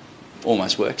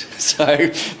almost worked. So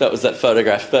that was that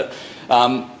photograph. But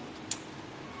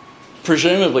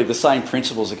presumably the same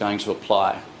principles are going to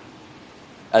apply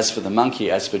as for the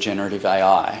monkey, as for generative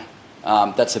AI.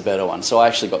 That's a better one. So I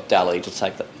actually got DALL-E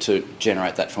to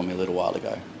generate that for me a little while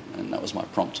ago. And that was my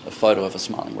prompt, a photo of a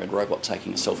smiling red robot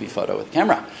taking a selfie photo with a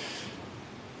camera.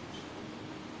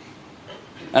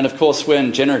 And of course,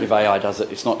 when generative AI does it,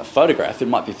 it's not a photograph. It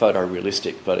might be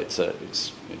photorealistic, but it's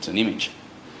an image,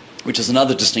 which is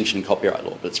another distinction in copyright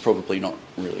law, but it's probably not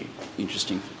really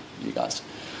interesting for you guys.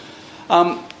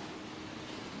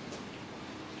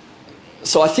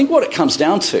 So I think what it comes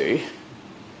down to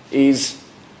is,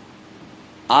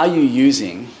 are you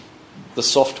using the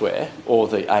software or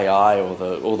the AI or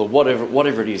the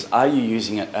whatever it is, are you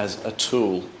using it as a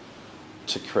tool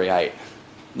to create?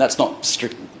 That's not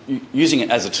strict. Using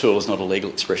it as a tool is not a legal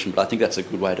expression, but I think that's a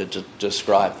good way to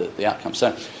describe the outcome.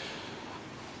 So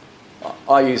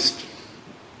I used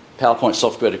PowerPoint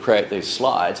software to create these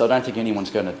slides. I don't think anyone's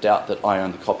going to doubt that I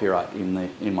own the copyright in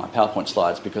my PowerPoint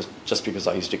slides just because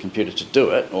I used a computer to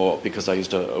do it, or because I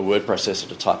used a word processor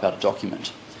to type out a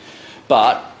document.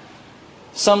 But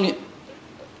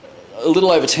a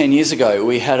little over 10 years ago,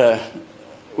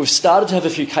 we've started to have a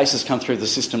few cases come through the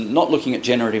system, not looking at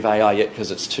generative AI yet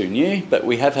because it's too new, but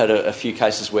we have had a few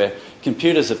cases where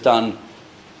computers have done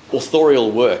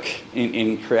authorial work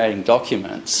in creating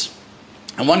documents.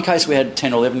 And one case we had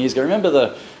 10 or 11 years ago, remember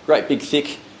the great big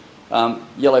thick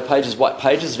yellow pages, white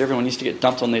pages that everyone used to get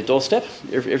dumped on their doorstep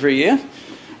every year?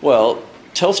 Well,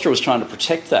 Telstra was trying to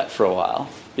protect that for a while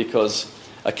because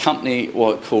a company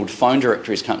called Phone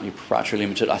Directories Company Proprietary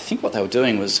Limited, I think what they were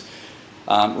doing was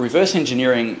reverse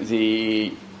engineering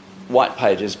the white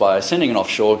pages by sending it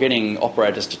offshore, getting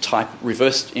operators to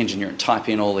reverse engineer and type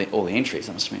in all the entries.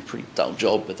 That must have been a pretty dull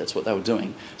job, but that's what they were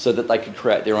doing, so that they could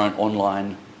create their own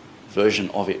online version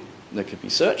of it that could be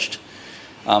searched.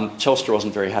 Telstra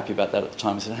wasn't very happy about that at the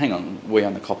time. They said, hang on, we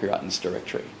own the copyright in this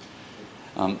directory.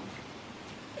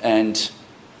 And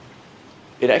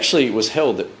it actually was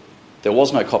held that there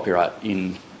was no copyright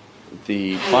in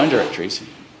the phone directories.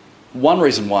 One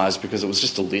reason why is because it was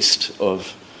just a list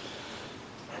of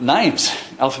names,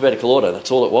 alphabetical order. That's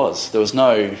all it was. There was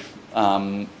no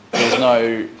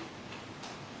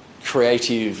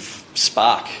creative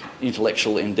spark,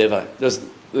 intellectual endeavour.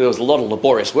 There was a lot of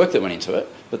laborious work that went into it,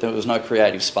 but there was no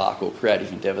creative spark or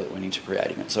creative endeavour that went into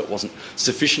creating it, so it wasn't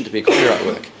sufficient to be copyright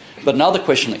work. But another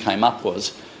question that came up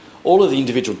was all of the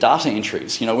individual data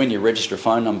entries. You know, when you register a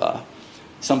phone number,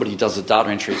 somebody does a data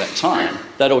entry at that time,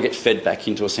 that all get fed back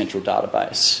into a central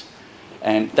database.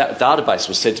 And that database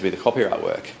was said to be the copyright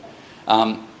work.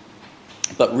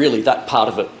 But really, that part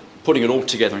of it, putting it all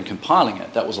together and compiling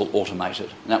it, that was all automated.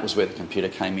 And that was where the computer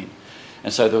came in.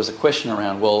 And so there was a question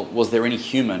around, well, was there any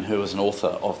human who was an author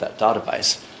of that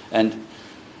database? And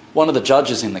one of the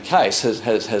judges in the case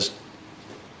has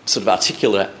sort of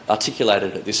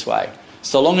articulated it this way.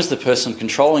 So long as the person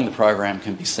controlling the program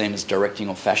can be seen as directing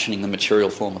or fashioning the material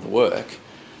form of the work,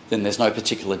 then there's no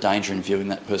particular danger in viewing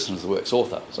that person as the work's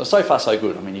author. So far, so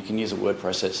good. I mean, you can use a word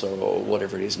processor or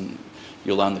whatever it is and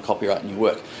you'll own the copyright in your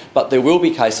work. But there will be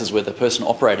cases where the person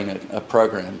operating a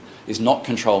program is not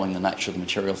controlling the nature of the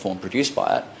material form produced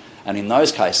by it, and in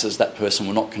those cases, that person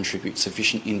will not contribute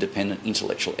sufficient independent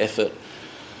intellectual effort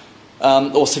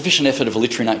or sufficient effort of a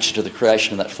literary nature to the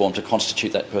creation of that form to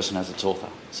constitute that person as its author.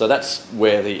 So that's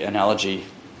where the analogy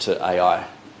to AI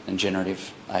and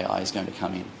generative AI is going to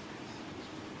come in.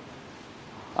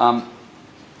 And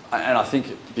I think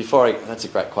that's a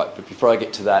great quote, but before I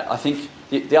get to that, I think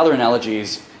the other analogy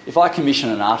is if I commission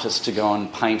an artist to go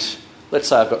and paint, let's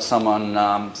say I've got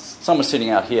someone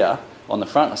sitting out here on the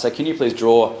front, I say, can you please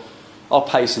draw, I'll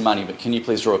pay you some money, but can you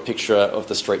please draw a picture of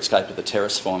the streetscape of the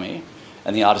terrace for me?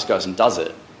 And the artist goes and does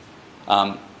it.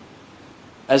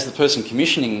 As the person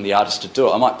commissioning the artist to do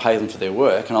it, I might pay them for their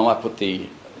work and I might put the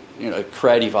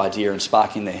creative idea and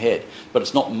spark in their head, but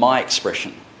it's not my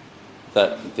expression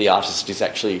that the artist is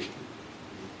actually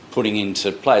putting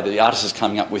into play. The artist is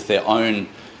coming up with their own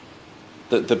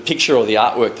the picture or the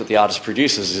artwork that the artist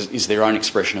produces is their own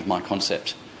expression of my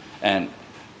concept. And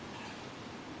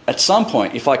at some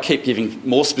point, if I keep giving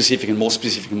more specific and more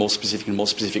specific and more specific and more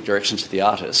specific directions to the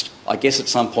artist, I guess at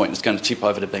some point it's going to tip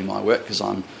over to being my work because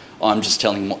I'm just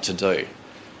telling them what to do.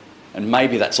 And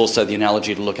maybe that's also the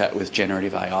analogy to look at with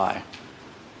generative AI.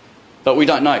 But we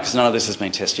don't know because none of this has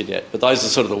been tested yet. But those are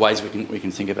sort of the ways we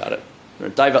can think about it.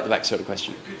 Dave up the back, sort of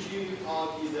question. Could you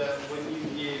argue that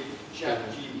when you give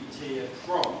ChatGPT a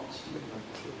prompt,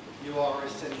 you are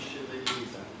essentially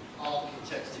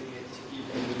architecting it to give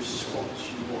you the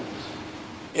response you want?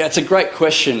 Yeah, it's a great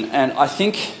question, and I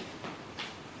think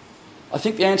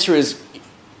the answer is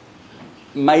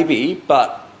maybe,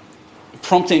 but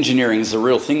prompt engineering is a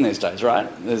real thing these days, right?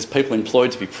 There's people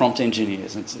employed to be prompt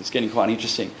engineers, and it's getting quite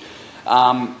interesting.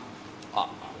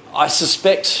 I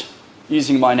suspect,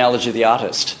 using my analogy of the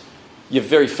artist, your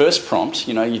very first prompt,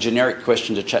 your generic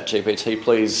question to ChatGPT,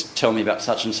 please tell me about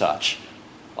such and such,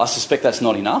 I suspect that's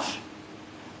not enough.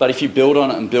 But if you build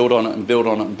on it and build on it and build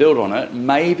on it and build on it,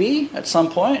 maybe at some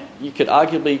point you could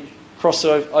arguably cross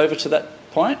over to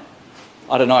that point.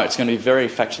 I don't know. It's going to be very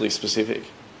factually specific.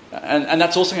 And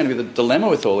that's also going to be the dilemma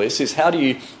with all this, is how do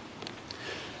you...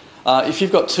 if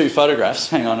you've got two photographs...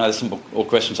 Hang on, I know there's some more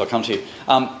questions, I'll come to you.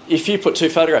 If you put two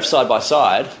photographs side by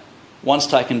side, one's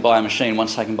taken by a machine,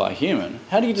 one's taken by a human,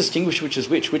 how do you distinguish which is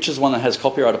which? Which is one that has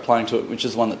copyright applying to it, which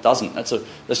is one that doesn't? That's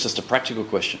just a practical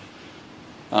question.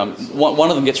 One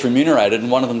of them gets remunerated and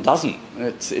one of them doesn't.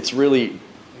 It's really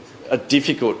a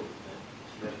difficult...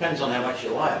 It depends on how much you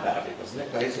lie about it, doesn't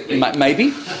it, basically?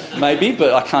 Maybe,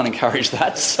 but I can't encourage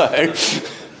that, so...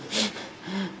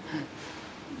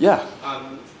 Yeah.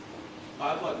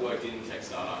 I've worked in tech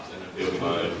startups and I'm building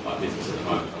my own business at the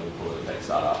moment. I'm calling it a tech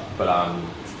startup. But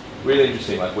really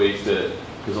interesting, we used to...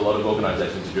 Because a lot of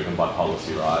organisations are driven by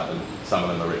policy, right? And some of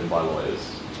them are written by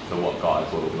lawyers for what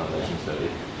guides what organisations do.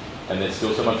 And there's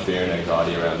still so much fear and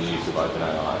anxiety around the use of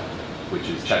OpenAI, which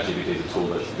is ChatGPT is a tool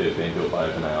that's been built by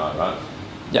OpenAI, right?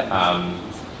 Yeah.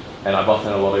 And I've often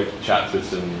had a lot of chats with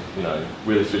some,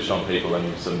 really switched on people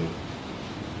and some,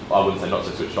 I wouldn't say not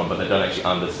so switched on, but they don't actually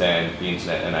understand the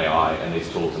internet and AI and these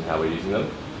tools and how we're using them.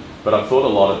 But I've thought a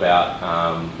lot about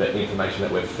the information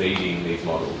that we're feeding these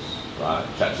models, right?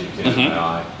 ChatGPT and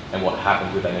OpenAI, and what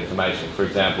happens with that information. For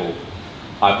example,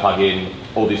 I plug in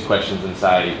all these questions and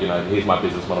say, here's my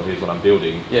business model, here's what I'm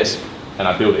building. Yes. And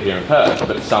I build it here in Perth,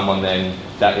 but someone then,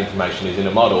 that information is in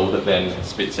a model that then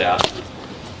spits out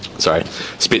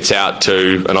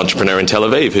to an entrepreneur in Tel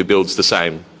Aviv who builds the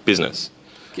same business.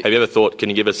 Have you ever thought, can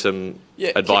you give us some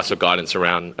advice or guidance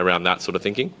around that sort of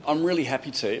thinking? I'm really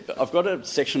happy to, but I've got a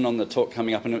section on the talk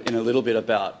coming up in a little bit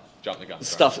about jump the gun,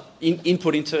 stuff,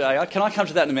 input into AI. Can I come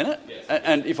to that in a minute? Yes.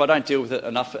 And if I don't deal with it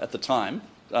enough at the time,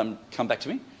 come back to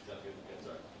me.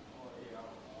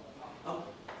 A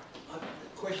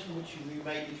question which you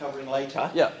may be covering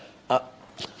later. Yeah.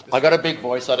 I got a big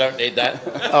voice, I don't need that.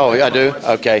 Oh, yeah, I do?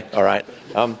 Okay, all right.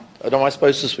 Am I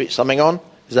supposed to switch something on?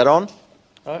 Is that on?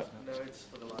 No, it's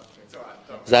for the last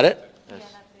thing. Is that it?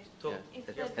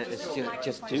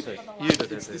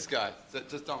 It's this guy.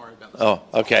 Just don't worry about this. Oh,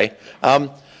 okay.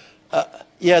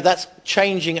 That's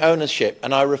changing ownership,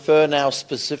 and I refer now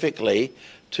specifically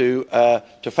to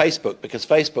Facebook, because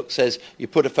Facebook says you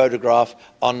put a photograph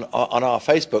on our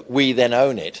Facebook, we then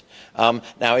own it.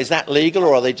 Now, is that legal,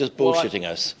 or are they just bullshitting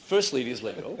us? Firstly, it is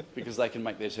legal, because they can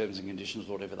make their terms and conditions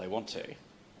whatever they want to,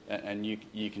 and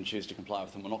you can choose to comply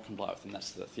with them or not comply with them.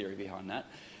 That's the theory behind that.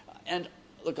 And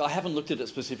look, I haven't looked at it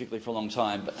specifically for a long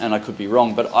time, and I could be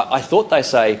wrong, but I thought they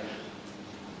say,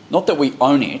 not that we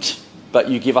own it, but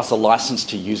you give us a license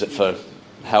to use it for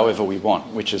however we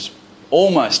want, which is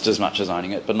almost as much as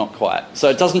owning it, but not quite. So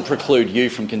it doesn't preclude you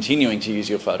from continuing to use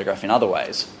your photograph in other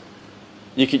ways.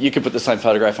 You could put the same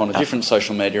photograph on a different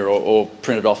social media or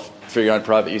print it off for your own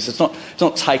private use. It's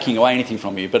not taking away anything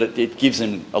from you, but it gives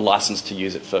them a license to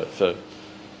use it for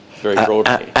very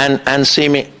broadly. And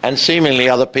seemingly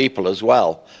other people as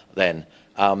well, then.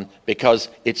 Because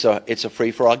it's a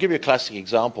free-for-all. I'll give you a classic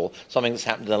example, something that's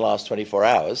happened in the last 24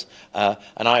 hours,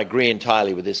 and I agree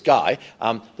entirely with this guy.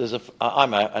 I'm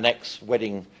an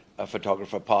ex-wedding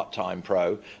photographer, part-time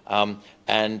pro,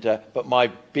 but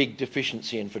my big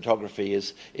deficiency in photography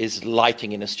is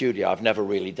lighting in a studio. I've never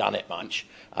really done it much.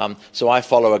 So I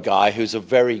follow a guy who's a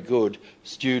very good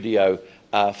studio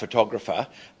photographer,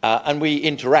 and we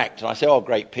interact, and I say, oh,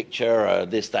 great picture,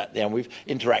 this, that, and we've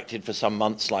interacted for some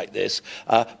months like this,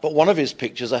 but one of his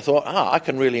pictures I thought, I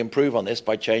can really improve on this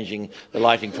by changing the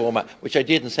lighting format, which I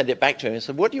did and sent it back to him. I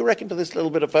said, what do you reckon to this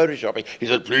little bit of photoshopping? He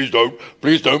said, please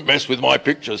don't mess with my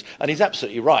pictures, and he's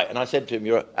absolutely right. And I said to him,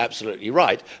 you're absolutely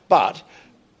right, but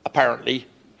apparently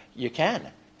you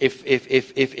can.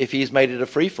 If he's made it a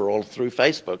free-for-all through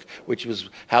Facebook, which was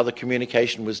how the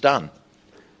communication was done.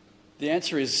 The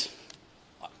answer is,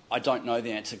 I don't know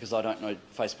the answer because I don't know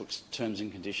Facebook's terms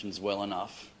and conditions well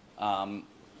enough.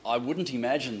 I wouldn't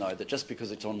imagine, though, that just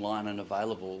because it's online and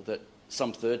available, that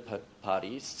some third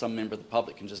party, some member of the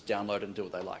public can just download it and do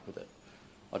what they like with it.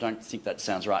 I don't think that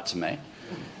sounds right to me.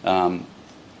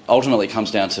 Ultimately,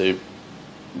 partly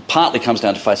comes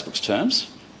down to Facebook's terms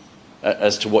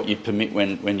as to what you permit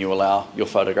when you allow your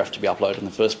photograph to be uploaded in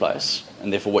the first place,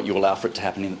 and therefore what you allow for it to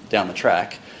happen down the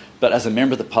track. But as a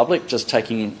member of the public, just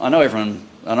taking, I know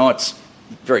it's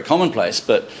very commonplace,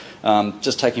 but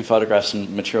just taking photographs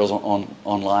and materials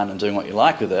online and doing what you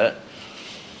like with it.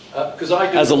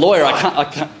 As a lawyer, I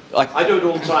can't. I do it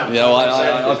all the time. Yeah,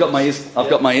 I've got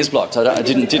my ears blocked. I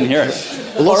didn't hear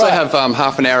it. We'll also have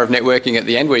half an hour of networking at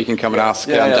the end where you can come and ask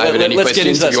David any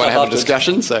questions if you want to have a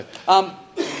discussion. So.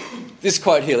 This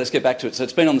quote here, let's get back to it. So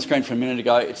it's been on the screen for a minute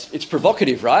ago. It's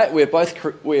provocative, right? We're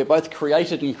both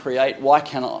created and create. Why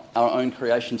cannot our own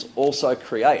creations also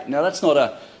create? Now, that's not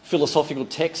a philosophical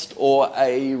text or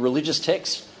a religious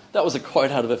text. That was a quote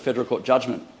out of a federal court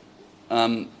judgment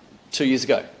 2 years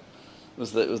ago. It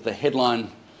was the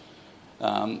headline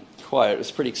quote. It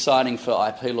was pretty exciting for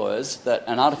IP lawyers that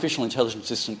an artificial intelligence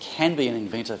system can be an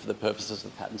inventor for the purposes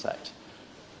of the Patents Act.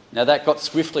 Now, that got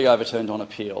swiftly overturned on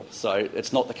appeal, so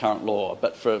it's not the current law.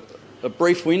 But for a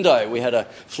brief window, we had a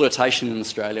flirtation in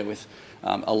Australia with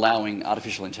allowing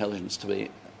artificial intelligence to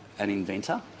be an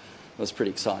inventor. It was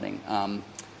pretty exciting.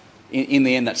 In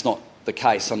the end, that's not the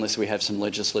case unless we have some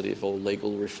legislative or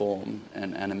legal reform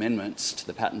and amendments to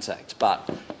the Patents Act. But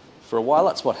for a while,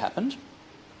 that's what happened.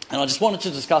 And I just wanted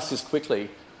to discuss this quickly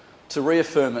to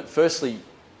reaffirm that, firstly,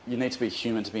 you need to be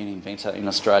human to be an inventor in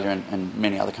Australia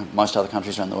and most other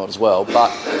countries around the world as well.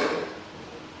 But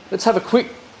let's have a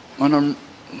quick, and I'm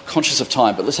conscious of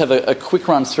time, but let's have a quick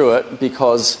run through it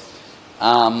because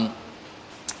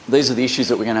these are the issues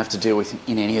that we're going to have to deal with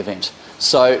in any event.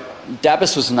 So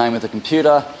DABUS was the name of the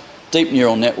computer, deep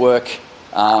neural network.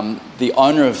 The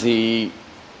owner of the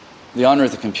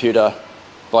computer,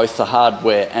 both the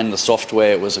hardware and the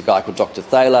software, was a guy called Dr.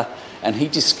 Thaler, and he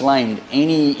disclaimed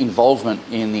any involvement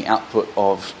in the output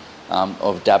of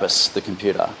DABUS, the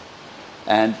computer.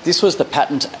 And this was the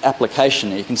patent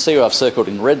application. You can see where I've circled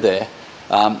in red there.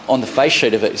 On the face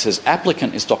sheet of it, it says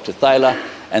applicant is Dr. Thaler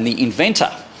and the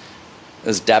inventor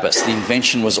is DABUS. The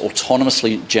invention was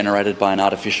autonomously generated by an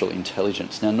artificial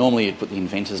intelligence. Now, normally you'd put the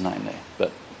inventor's name there,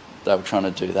 but they were trying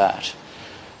to do that.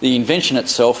 The invention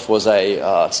itself was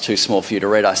it's too small for you to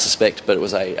read, I suspect, but it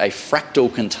was a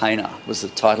fractal container was the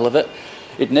title of it.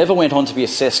 It never went on to be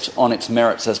assessed on its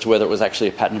merits as to whether it was actually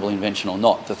a patentable invention or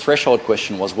not. The threshold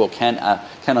question was, well, can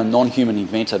a non-human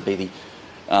inventor be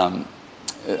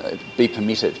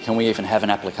permitted? Can we even have an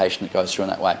application that goes through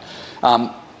in that way?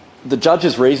 The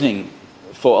judge's reasoning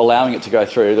for allowing it to go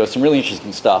through, there was some really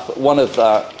interesting stuff.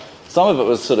 Some of it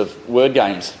was sort of word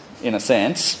games, in a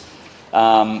sense.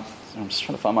 I'm just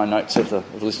trying to find my notes of the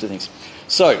list of things.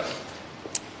 So,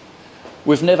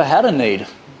 we've never had a need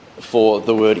for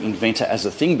the word inventor as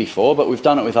a thing before, but we've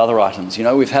done it with other items. You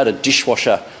know, we've had a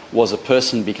dishwasher was a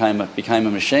person, became a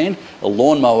machine. A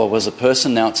lawnmower was a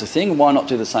person, now it's a thing. Why not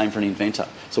do the same for an inventor?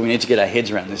 So we need to get our heads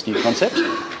around this new concept.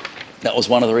 That was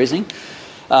one of the reasoning.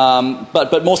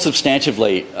 But more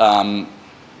substantively,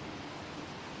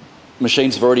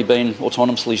 machines have already been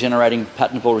autonomously generating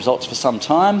patentable results for some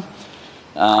time.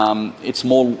 It's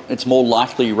more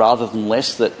likely rather than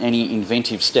less that any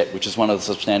inventive step, which is one of the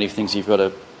substantive things you've got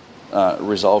to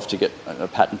resolve to get a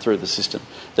patent through the system,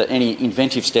 that any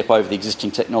inventive step over the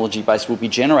existing technology base will be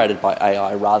generated by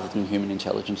AI rather than human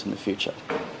intelligence in the future.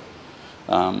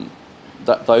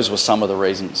 Those were some of the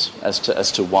reasons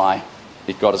as to why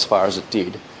it got as far as it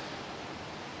did.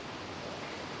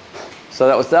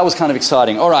 So that was kind of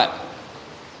exciting. All right.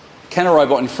 Can a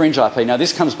robot infringe IP? Now,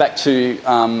 this comes back to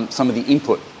some of the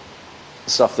input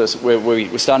stuff where we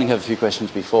were starting to have a few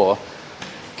questions before.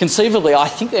 Conceivably, I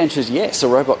think the answer is yes, a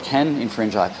robot can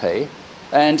infringe IP.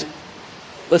 And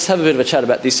let's have a bit of a chat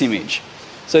about this image.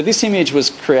 So this image was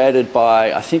created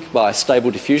by Stable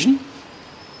Diffusion.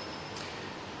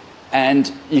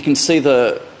 And you can see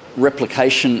the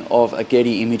replication of a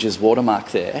Getty Images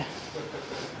watermark there,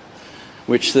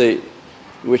 which the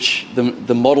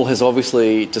model has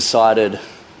obviously decided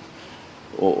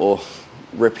or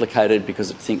replicated because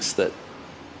it thinks that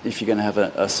if you're going to have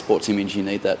a sports image, you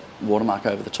need that watermark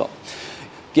over the top.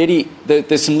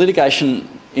 There's some litigation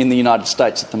in the United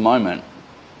States at the moment,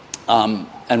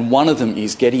 and one of them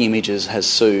is Getty Images has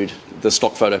sued, the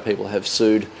stock photo people have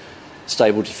sued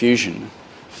Stable Diffusion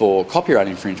for copyright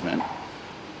infringement,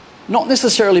 not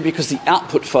necessarily because the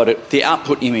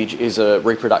output image is a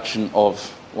reproduction of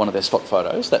one of their stock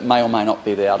photos. That may or may not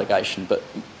be the allegation, but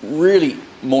really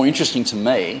more interesting to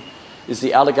me is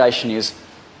the allegation is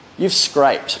you've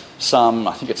scraped some,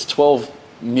 I think it's 12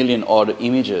 million odd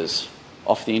images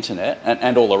off the internet,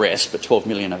 and all the rest, but 12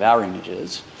 million of our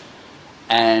images,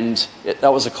 and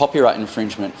that was a copyright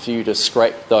infringement for you to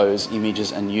scrape those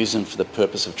images and use them for the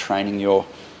purpose of training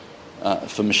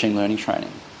for machine learning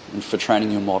training and for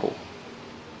training your model.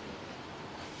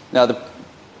 Now,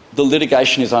 the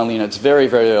litigation is only in its very,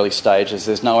 very early stages.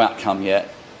 There's no outcome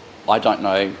yet. I don't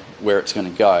know where it's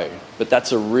going to go. But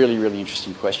that's a really, really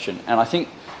interesting question. And I think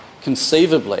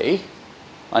conceivably,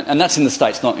 and that's in the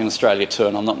States, not in Australia too,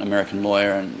 and I'm not an American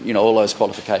lawyer and, all those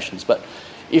qualifications, but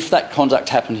if that conduct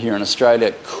happened here in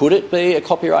Australia, could it be a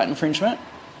copyright infringement?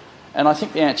 And I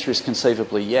think the answer is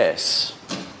conceivably yes.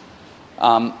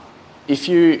 If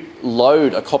you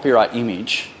load a copyright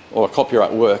image or a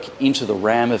copyright work into the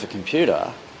RAM of a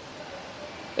computer,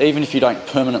 even if you don't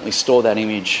permanently store that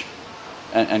image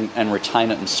and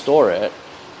retain it and store it,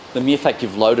 the mere fact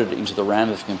you've loaded it into the RAM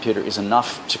of a computer is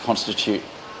enough to constitute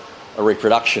a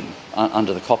reproduction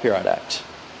under the Copyright Act.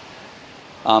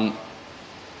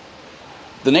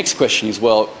 The next question is,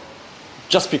 well,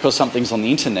 just because something's on the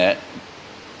internet,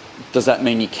 does that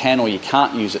mean you can or you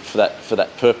can't use it for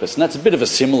that purpose? And that's a bit of a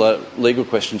similar legal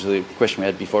question to the question we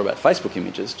had before about Facebook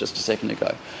images just a second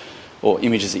ago, or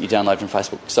images that you download from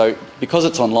Facebook. So because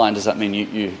it's online, does that mean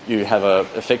you have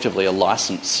effectively a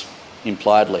license,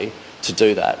 impliedly, to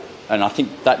do that? And I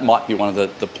think that might be one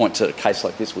of the points that a case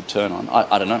like this would turn on.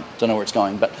 I don't know where it's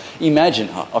going, but imagine,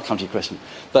 I'll come to your question,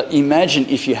 but imagine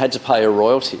if you had to pay a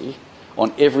royalty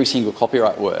on every single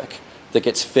copyright work that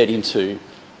gets fed into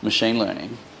machine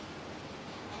learning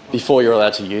before you're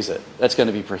allowed to use it. That's going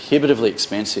to be prohibitively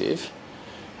expensive,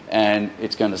 and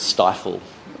it's going to stifle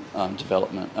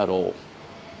development at all.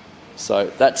 So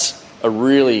that's a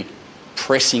really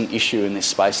pressing issue in this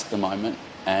space at the moment,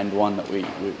 and one that we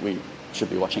should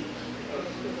be watching.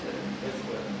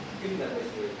 Given that the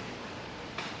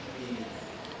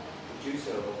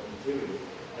producer of the material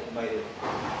had made it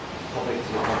public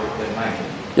to the public domain.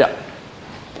 Yeah.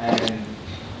 And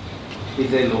is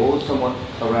there law somewhat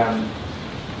around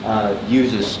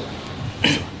users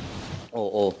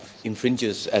or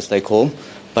infringers, as they call them,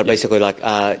 but basically like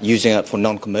using it for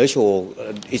non-commercial?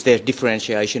 Is there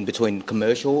differentiation between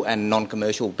commercial and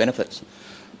non-commercial benefits?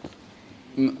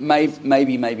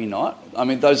 Maybe, maybe not. I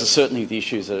mean, those are certainly the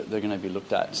issues that they're going to be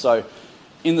looked at. So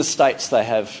in the States, they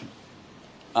have,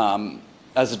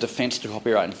 as a defence to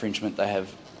copyright infringement, they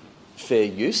have fair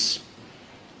use,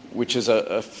 which is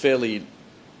a fairly,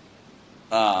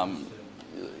 I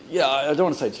don't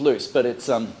want to say it's loose, but it's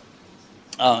a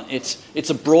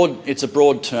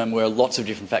broad term where lots of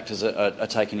different factors are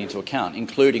taken into account,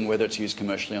 including whether it's used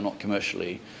commercially or not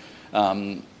commercially,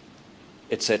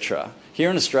 etc. Here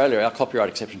in Australia, our copyright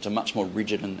exceptions are much more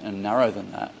rigid and narrow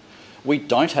than that. We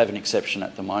don't have an exception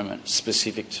at the moment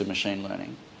specific to machine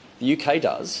learning. The UK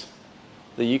does.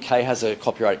 The UK has a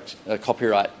copyright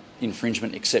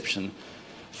infringement exception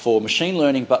for machine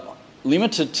learning, but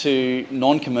limited to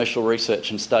non-commercial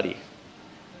research and study.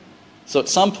 So at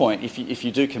some point, if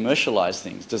you do commercialise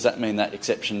things, does that mean that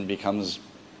exception becomes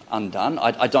undone?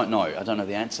 I don't know. I don't know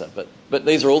the answer. But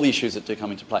these are all the issues that do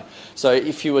come into play. So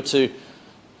if you were to...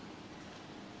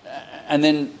 And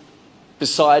then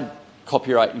beside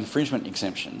copyright infringement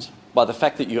exemptions, by the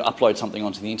fact that you upload something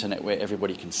onto the internet where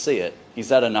everybody can see it, is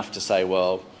that enough to say,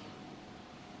 well,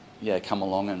 yeah, come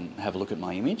along and have a look at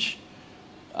my image?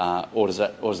 Or is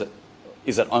that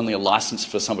only a license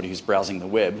for somebody who's browsing the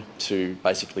web to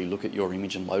basically look at your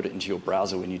image and load it into your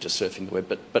browser when you're just surfing the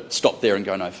web, but stop there and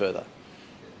go no further?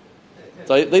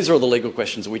 So these are all the legal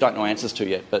questions that we don't know answers to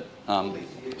yet, but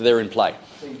they're in play.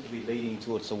 Seems to be leading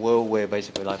towards a world where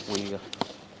basically, like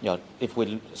if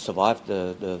we survive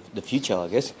the future, I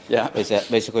guess, is that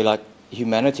basically like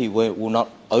humanity will not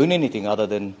own anything other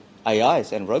than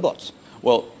AIs and robots.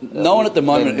 Well, no one at the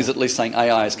moment is at least saying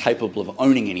AI is capable of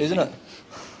owning anything. Isn't it?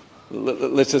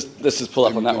 Let's just pull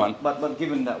up on that one. But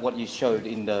given that what you showed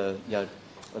in the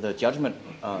judgment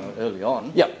early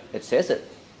on, it says it.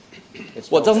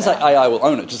 Well, it doesn't say AI will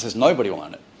own it; it just says nobody will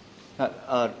own it.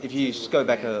 If you just go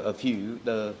back a few,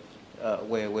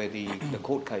 where the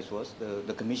court case was,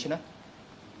 the commissioner.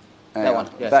 That one.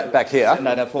 Yes. Back here.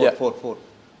 No, forward.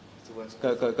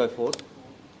 Go forward.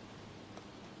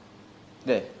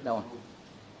 There, that one.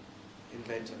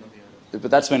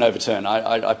 But that's been overturned.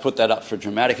 I put that up for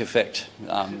dramatic effect.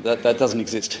 That doesn't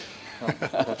exist.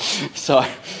 So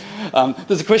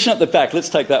there's a question at the back. Let's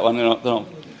take that one.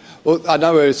 Well, I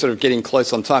know we're sort of getting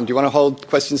close on time. Do you want to hold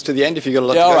questions to the end if you've got a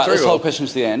lot to go all right, through? Let's hold questions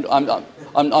to the end.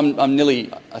 I'm nearly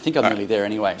there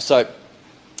anyway. So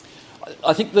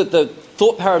I think that the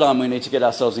thought paradigm we need to get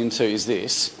ourselves into is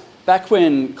this. Back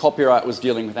when copyright was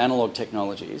dealing with analogue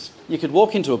technologies, you could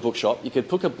walk into a bookshop, you could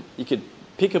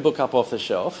pick a book up off the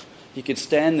shelf, you could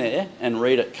stand there and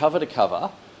read it cover to cover.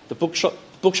 The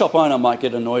bookshop owner might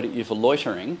get annoyed at you for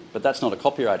loitering, but that's not a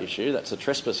copyright issue, that's a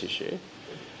trespass issue.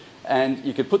 And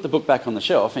you could put the book back on the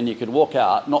shelf and you could walk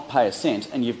out, not pay a cent,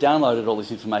 and you've downloaded all this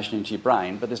information into your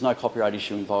brain, but there's no copyright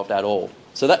issue involved at all.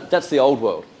 So that's the old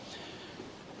world.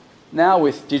 Now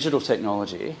with digital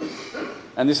technology,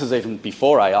 and this is even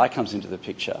before AI comes into the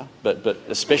picture, but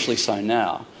especially so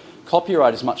now,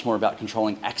 copyright is much more about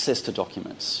controlling access to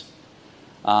documents.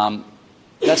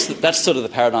 That's sort of the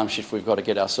paradigm shift we've got to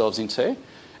get ourselves into.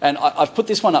 And I've put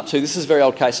this one up too. This is a very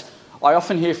old case. I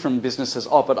often hear from businesses,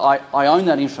 oh, but I own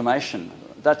that information.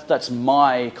 That's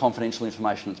my confidential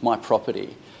information. It's my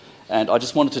property. And I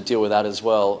just wanted to deal with that as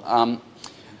well.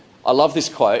 I love this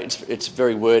quote. It's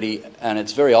very wordy and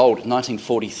it's very old,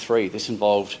 1943. This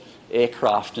involved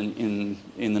aircraft in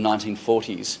the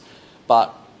 1940s.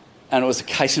 And it was a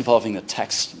case involving the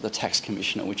tax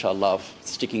commissioner, which I love,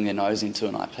 sticking their nose into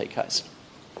an IP case.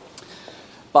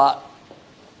 But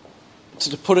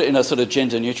to put it in a sort of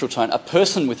gender-neutral tone, a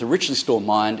person with a richly stored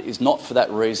mind is not for that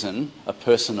reason a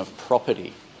person of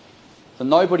property. So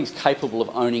nobody's capable of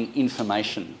owning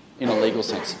information in a legal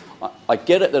sense. I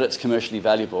get it that it's commercially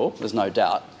valuable, there's no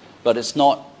doubt, but it's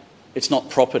not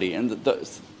property. And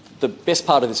the best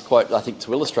part of this quote, I think,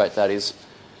 to illustrate that is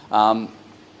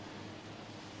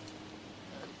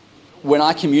when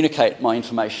I communicate my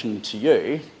information to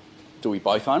you, do we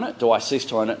both own it? Do I cease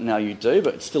to own it? Now you do,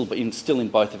 but it's still in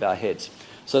both of our heads.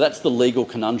 So that's the legal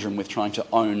conundrum with trying to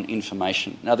own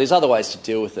information. Now, there's other ways to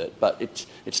deal with it, but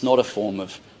it's not a form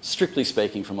of, strictly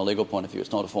speaking from a legal point of view,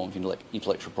 it's not a form of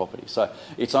intellectual property. So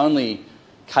it's only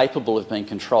capable of being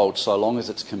controlled so long as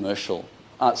it's commercial,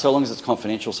 so long as it's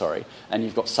confidential, and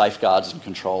you've got safeguards and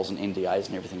controls and NDAs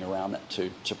and everything around that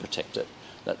to protect it.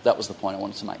 That was the point I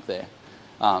wanted to make there.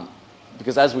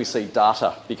 Because as we see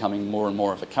data becoming more and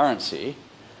more of a currency,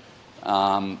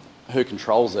 who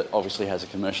controls it obviously has a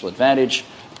commercial advantage,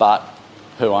 but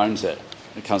who owns it?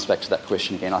 It comes back to that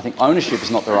question again. I think ownership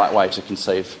is not the right way to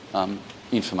conceive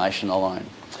information alone.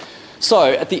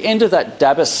 So at the end of that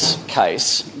Dabis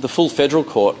case, the full federal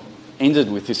court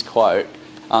ended with this quote.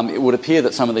 It would appear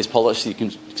that some of these policy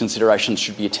considerations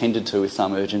should be attended to with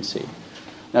some urgency.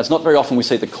 Now, it's not very often we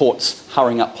see the courts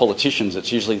hurrying up politicians.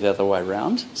 It's usually the other way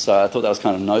around. So I thought that was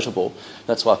kind of notable.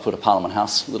 That's why I put a Parliament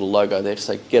House little logo there to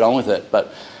say, get on with it.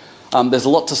 But there's a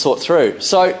lot to sort through.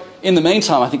 So in the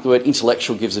meantime, I think the word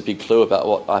intellectual gives a big clue about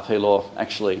what IP law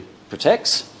actually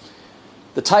protects.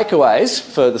 The takeaways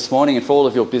for this morning and for all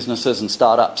of your businesses and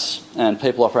startups and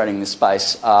people operating in this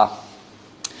space are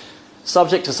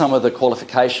subject to some of the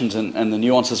qualifications and the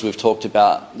nuances we've talked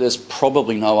about. There's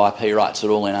probably no IP rights at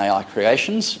all in AI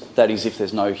creations. That is, if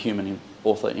there's no human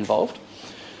author involved.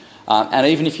 And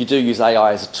even if you do use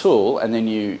AI as a tool, and then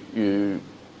you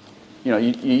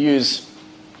use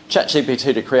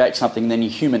ChatGPT to create something, and then you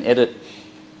human edit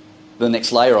the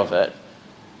next layer of it.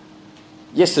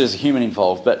 Yes, there's a human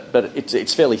involved, but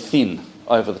it's fairly thin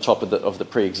over the top of the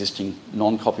pre-existing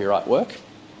non-copyright work.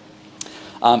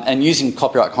 And using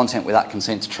copyright content without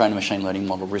consent to train a machine learning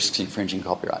model risks infringing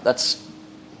copyright. That's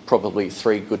probably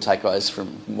 3 good takeaways from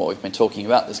what we've been talking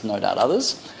about. There's no doubt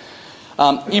others.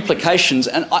 Implications,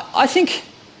 and I think,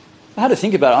 I had to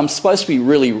think about it. I'm supposed to be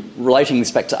really relating this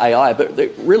back to AI, but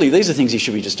really these are things you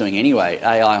should be just doing anyway,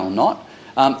 AI or not.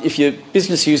 If your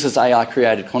business uses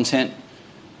AI-created content,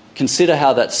 consider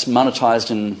how that's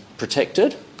monetised and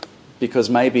protected,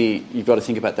 because maybe you've got to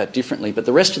think about that differently. But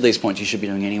the rest of these points you should be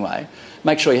doing anyway.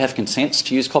 Make sure you have consents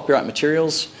to use copyright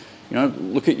materials.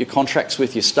 Look at your contracts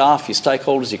with your staff, your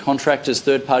stakeholders, your contractors,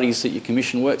 third parties that your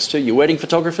commission works to, your wedding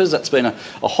photographers. That's been a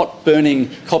hot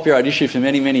burning copyright issue for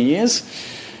many, many years.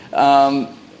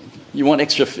 You want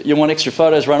extra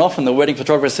photos run off, and the wedding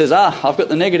photographer says, I've got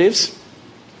the negatives.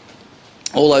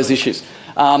 All those issues.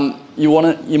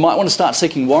 You might want to start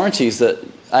seeking warranties that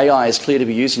AI is clear to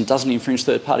be used and doesn't infringe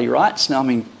third-party rights. Now, I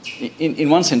mean, in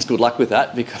one sense, good luck with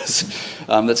that, because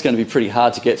that's going to be pretty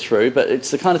hard to get through, but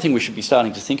it's the kind of thing we should be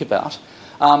starting to think about.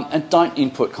 And don't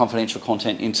input confidential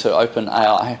content into open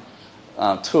AI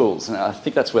tools. And I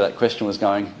think that's where that question was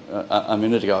going a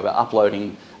minute ago about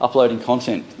uploading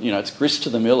content. It's grist to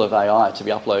the mill of AI to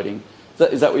be uploading.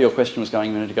 Is that where your question was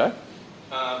going a minute ago?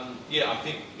 Yeah, I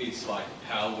think it's like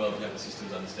how well do you have a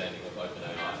systems understanding of open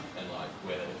AI and like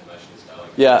where that information is going.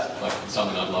 Yeah. It's like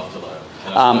something I'd love to learn.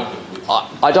 And I've spoken with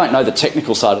I don't know the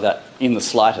technical side of that in the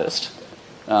slightest.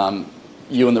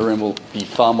 You in the room will be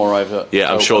far more over.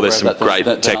 Yeah, I'm sure there's some great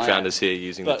than tech founders here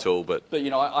using the tool, but you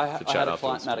know, I had a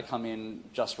client matter come in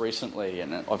just recently,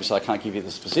 and obviously I can't give you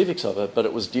the specifics of it, but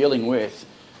it was dealing with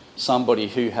somebody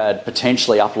who had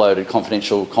potentially uploaded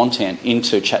confidential content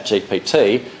into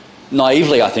ChatGPT,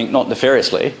 naively, I think, not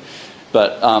nefariously,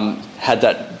 but had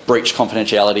that breached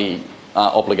confidentiality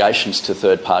obligations to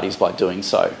third parties by doing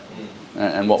so.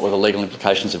 And what were the legal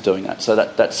implications of doing that? So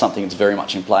that's something that's very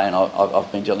much in play, and I've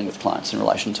been dealing with clients in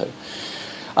relation to.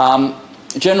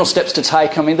 General steps to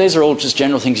take, I mean, these are all just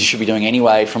general things you should be doing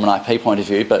anyway from an IP point of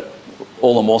view, but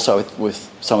all the more so with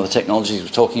some of the technologies we're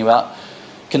talking about.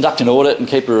 Conduct an audit and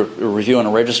keep a review and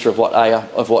a register of what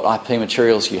IP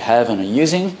materials you have and are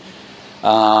using.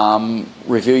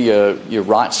 Review your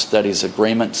rights, that is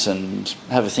agreements, and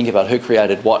have a think about who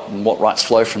created what and what rights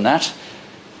flow from that.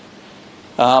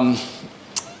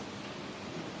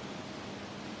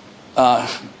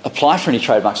 Apply for any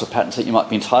trademarks or patents that you might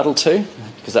be entitled to,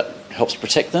 because that helps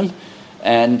protect them,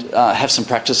 and have some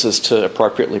practices to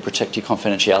appropriately protect your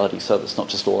confidentiality so that it's not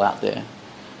just all out there.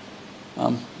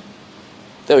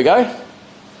 There we go.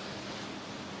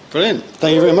 Brilliant.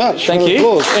 Thank you very much. Thank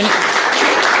you.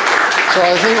 So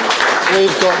I think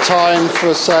we've got time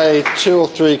for, say, 2 or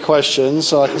 3 questions,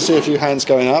 so I can see a few hands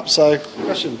going up. So,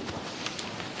 question.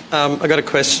 I got a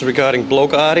question regarding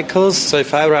blog articles. So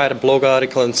if I write a blog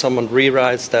article and someone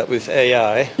rewrites that with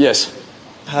AI, yes,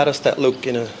 how does that look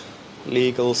in a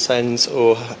legal sense,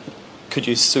 or could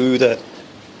you sue that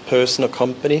person or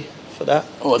company for that?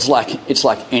 Well, it's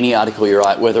like any article you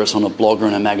write, whether it's on a blog or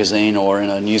in a magazine or in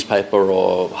a newspaper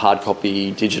or hard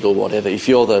copy, digital, whatever. If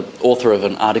you're the author of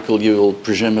an article, you will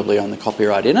presumably own the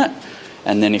copyright in it.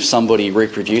 And then if somebody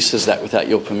reproduces that without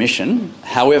your permission,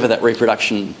 however that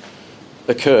reproduction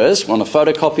occurs on a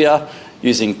photocopier,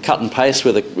 using cut and paste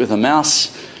with a mouse,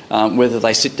 whether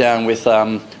they sit down with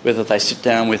an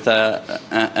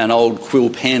old quill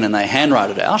pen and they handwrite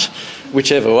it out,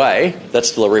 whichever way, that's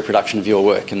still a reproduction of your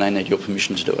work, and they need your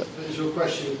permission to do it. Is your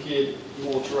question geared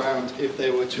more around if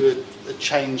they were to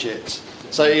change it?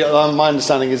 So my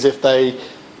understanding is if they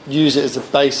use it as a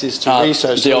basis to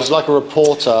research, so it's like a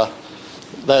reporter,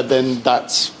 then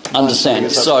that's... Understand.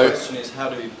 So the question is, how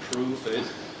do you prove it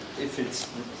if it's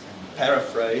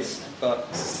paraphrased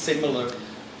but similar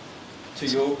to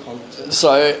your content?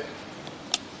 So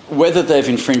whether they've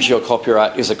infringed your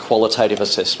copyright is a qualitative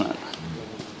assessment,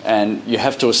 and you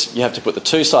have to put the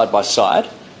two side by side.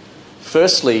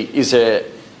 Firstly,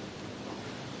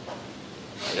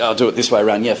 I'll do it this way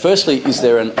around. Yeah. Firstly, is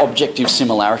there an objective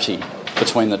similarity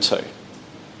between the two?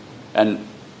 And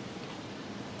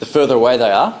the further away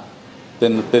they are,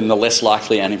 then the less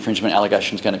likely an infringement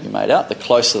allegation is going to be made out. The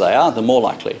closer they are, the more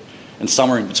likely. And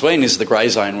somewhere in between is the grey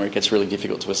zone where it gets really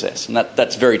difficult to assess. And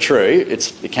that's very true.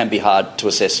 It can be hard to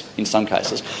assess in some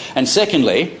cases. And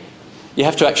secondly, you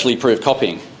have to actually prove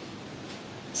copying.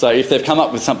 So if they've come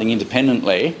up with something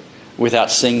independently without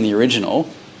seeing the original,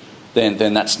 then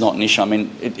that's not an issue. I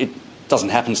mean, it doesn't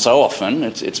happen so often.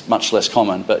 It's much less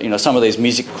common. But, you know, some of these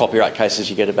music copyright cases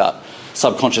you get about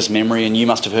subconscious memory, and you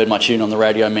must have heard my tune on the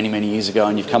radio many, many years ago,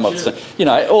 and you've come up with, you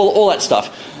know, all that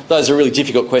stuff. Those are really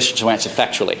difficult questions to answer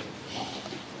factually.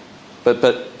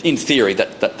 But in theory,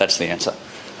 that's the answer.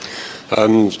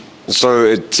 So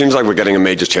it seems like we're getting a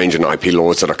major change in IP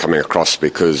laws that are coming across,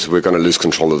 because we're going to lose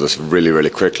control of this really, really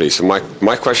quickly. So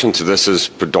my question to this is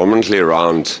predominantly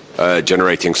around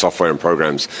generating software and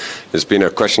programs. There's been a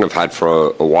question I've had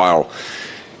for a while.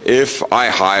 If I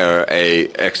hire a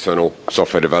external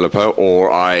software developer,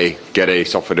 or I get a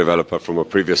software developer from a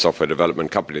previous software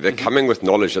development company, they're coming with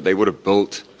knowledge that they would have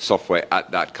built software at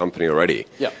that company already.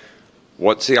 Yeah.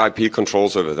 What's the IP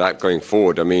controls over that going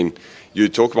forward? I mean, you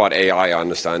talk about AI, I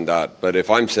understand that, but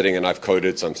if I'm sitting and I've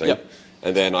coded something,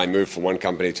 and then I move from one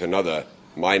company to another,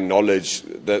 my knowledge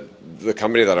that the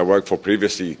company that I worked for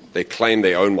previously, they claim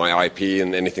they own my IP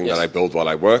and anything that I build while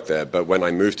I work there, but when I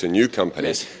move to a new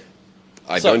company,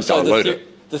 I don't download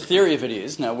it. The theory of it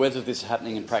is, now whether this is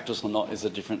happening in practice or not is a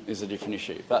different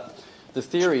issue. But the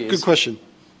theory is... Good question.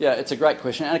 Yeah, it's a great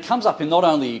question. And it comes up in not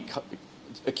only...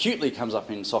 acutely comes up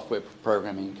in software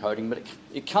programming and coding, but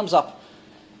it comes up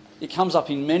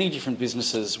in many different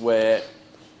businesses where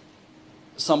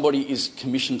somebody is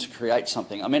commissioned to create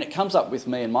something. I mean, it comes up with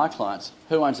me and my clients.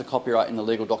 Who owns the copyright in the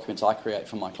legal documents I create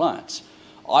for my clients?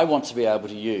 I want to be able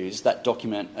to use that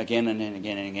document again and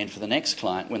again and again for the next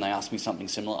client when they ask me something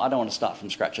similar. I don't want to start from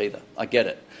scratch either. I get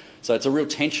it. So it's a real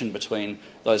tension between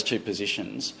those two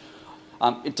positions.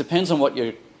 It depends on what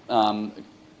your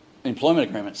employment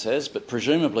agreement says, but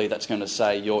presumably that's going to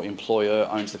say your employer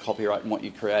owns the copyright in what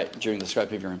you create during the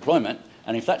scope of your employment.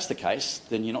 And if that's the case,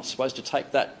 then you're not supposed to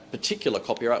take that particular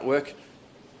copyright work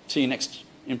to your next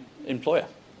employer.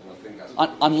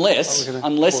 Unless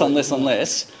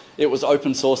it was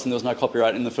open source and there was no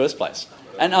copyright in the first place.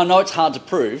 And I know it's hard to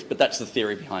prove, but that's the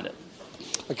theory behind it.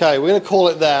 Okay, we're going to call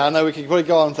it there. I know we can probably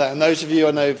go on to that. And those of you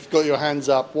I know have got your hands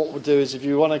up, what we'll do is if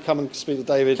you want to come and speak to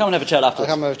David... Come and have a chat afterwards.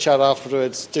 Come and have a chat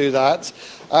afterwards. Do that.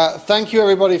 Thank you,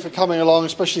 everybody, for coming along,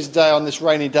 especially today on this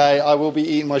rainy day. I will be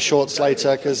eating my shorts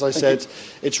later because I said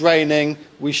it's raining,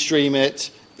 we stream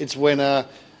it, it's winter,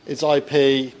 it's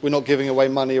IP, we're not giving away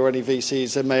money or any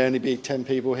VCs. There may only be 10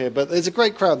 people here. But there's a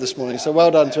great crowd this morning, so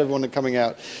well done to everyone coming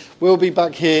out. We'll be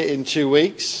back here in 2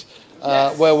 weeks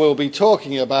where we'll be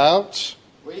talking about...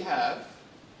 We have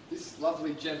this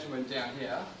lovely gentleman down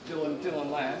here,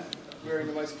 Dylan Lamb, wearing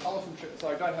the most colourful shirt. So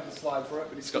I don't have a slide for it,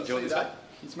 but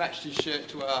he's matched his shirt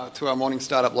to our Morning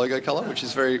Startup logo colour, which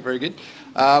is very, very good.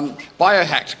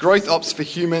 Biohacked, growth ops for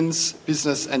humans,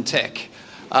 business and tech.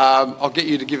 I'll get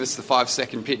you to give us the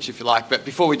 5-second pitch if you like, but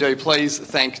before we do, please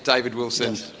thank David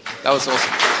Wilson. Yes. That was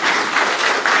awesome.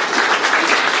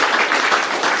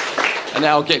 And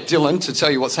now I'll get Dylan to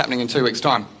tell you what's happening in 2 weeks'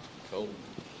 time.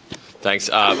 Thanks.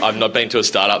 I've not been to a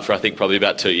startup for I think probably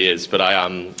about 2 years, but I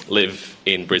live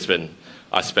in Brisbane.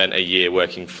 I spent a year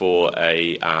working for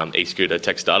a e-scooter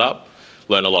tech startup.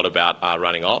 Learned a lot about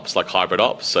running ops, like hybrid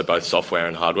ops, so both software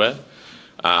and hardware.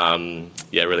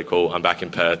 Yeah, really cool. I'm back in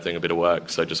Perth doing a bit of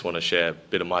work, so just want to share a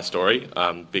bit of my story.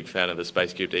 Big fan of the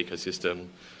Space Cubed ecosystem.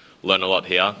 Learn a lot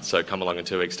here, so come along in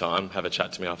 2 weeks' time. Have a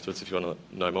chat to me afterwards if you want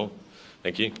to know more.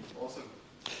 Thank you. Awesome.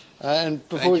 And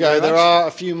before we go, there are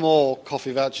a few more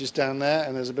coffee vouchers down there,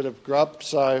 and there's a bit of grub,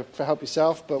 so help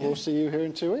yourself, but we'll see you here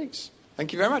in 2 weeks.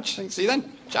 Thank you very much. Thanks. See you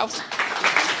then. Ciao.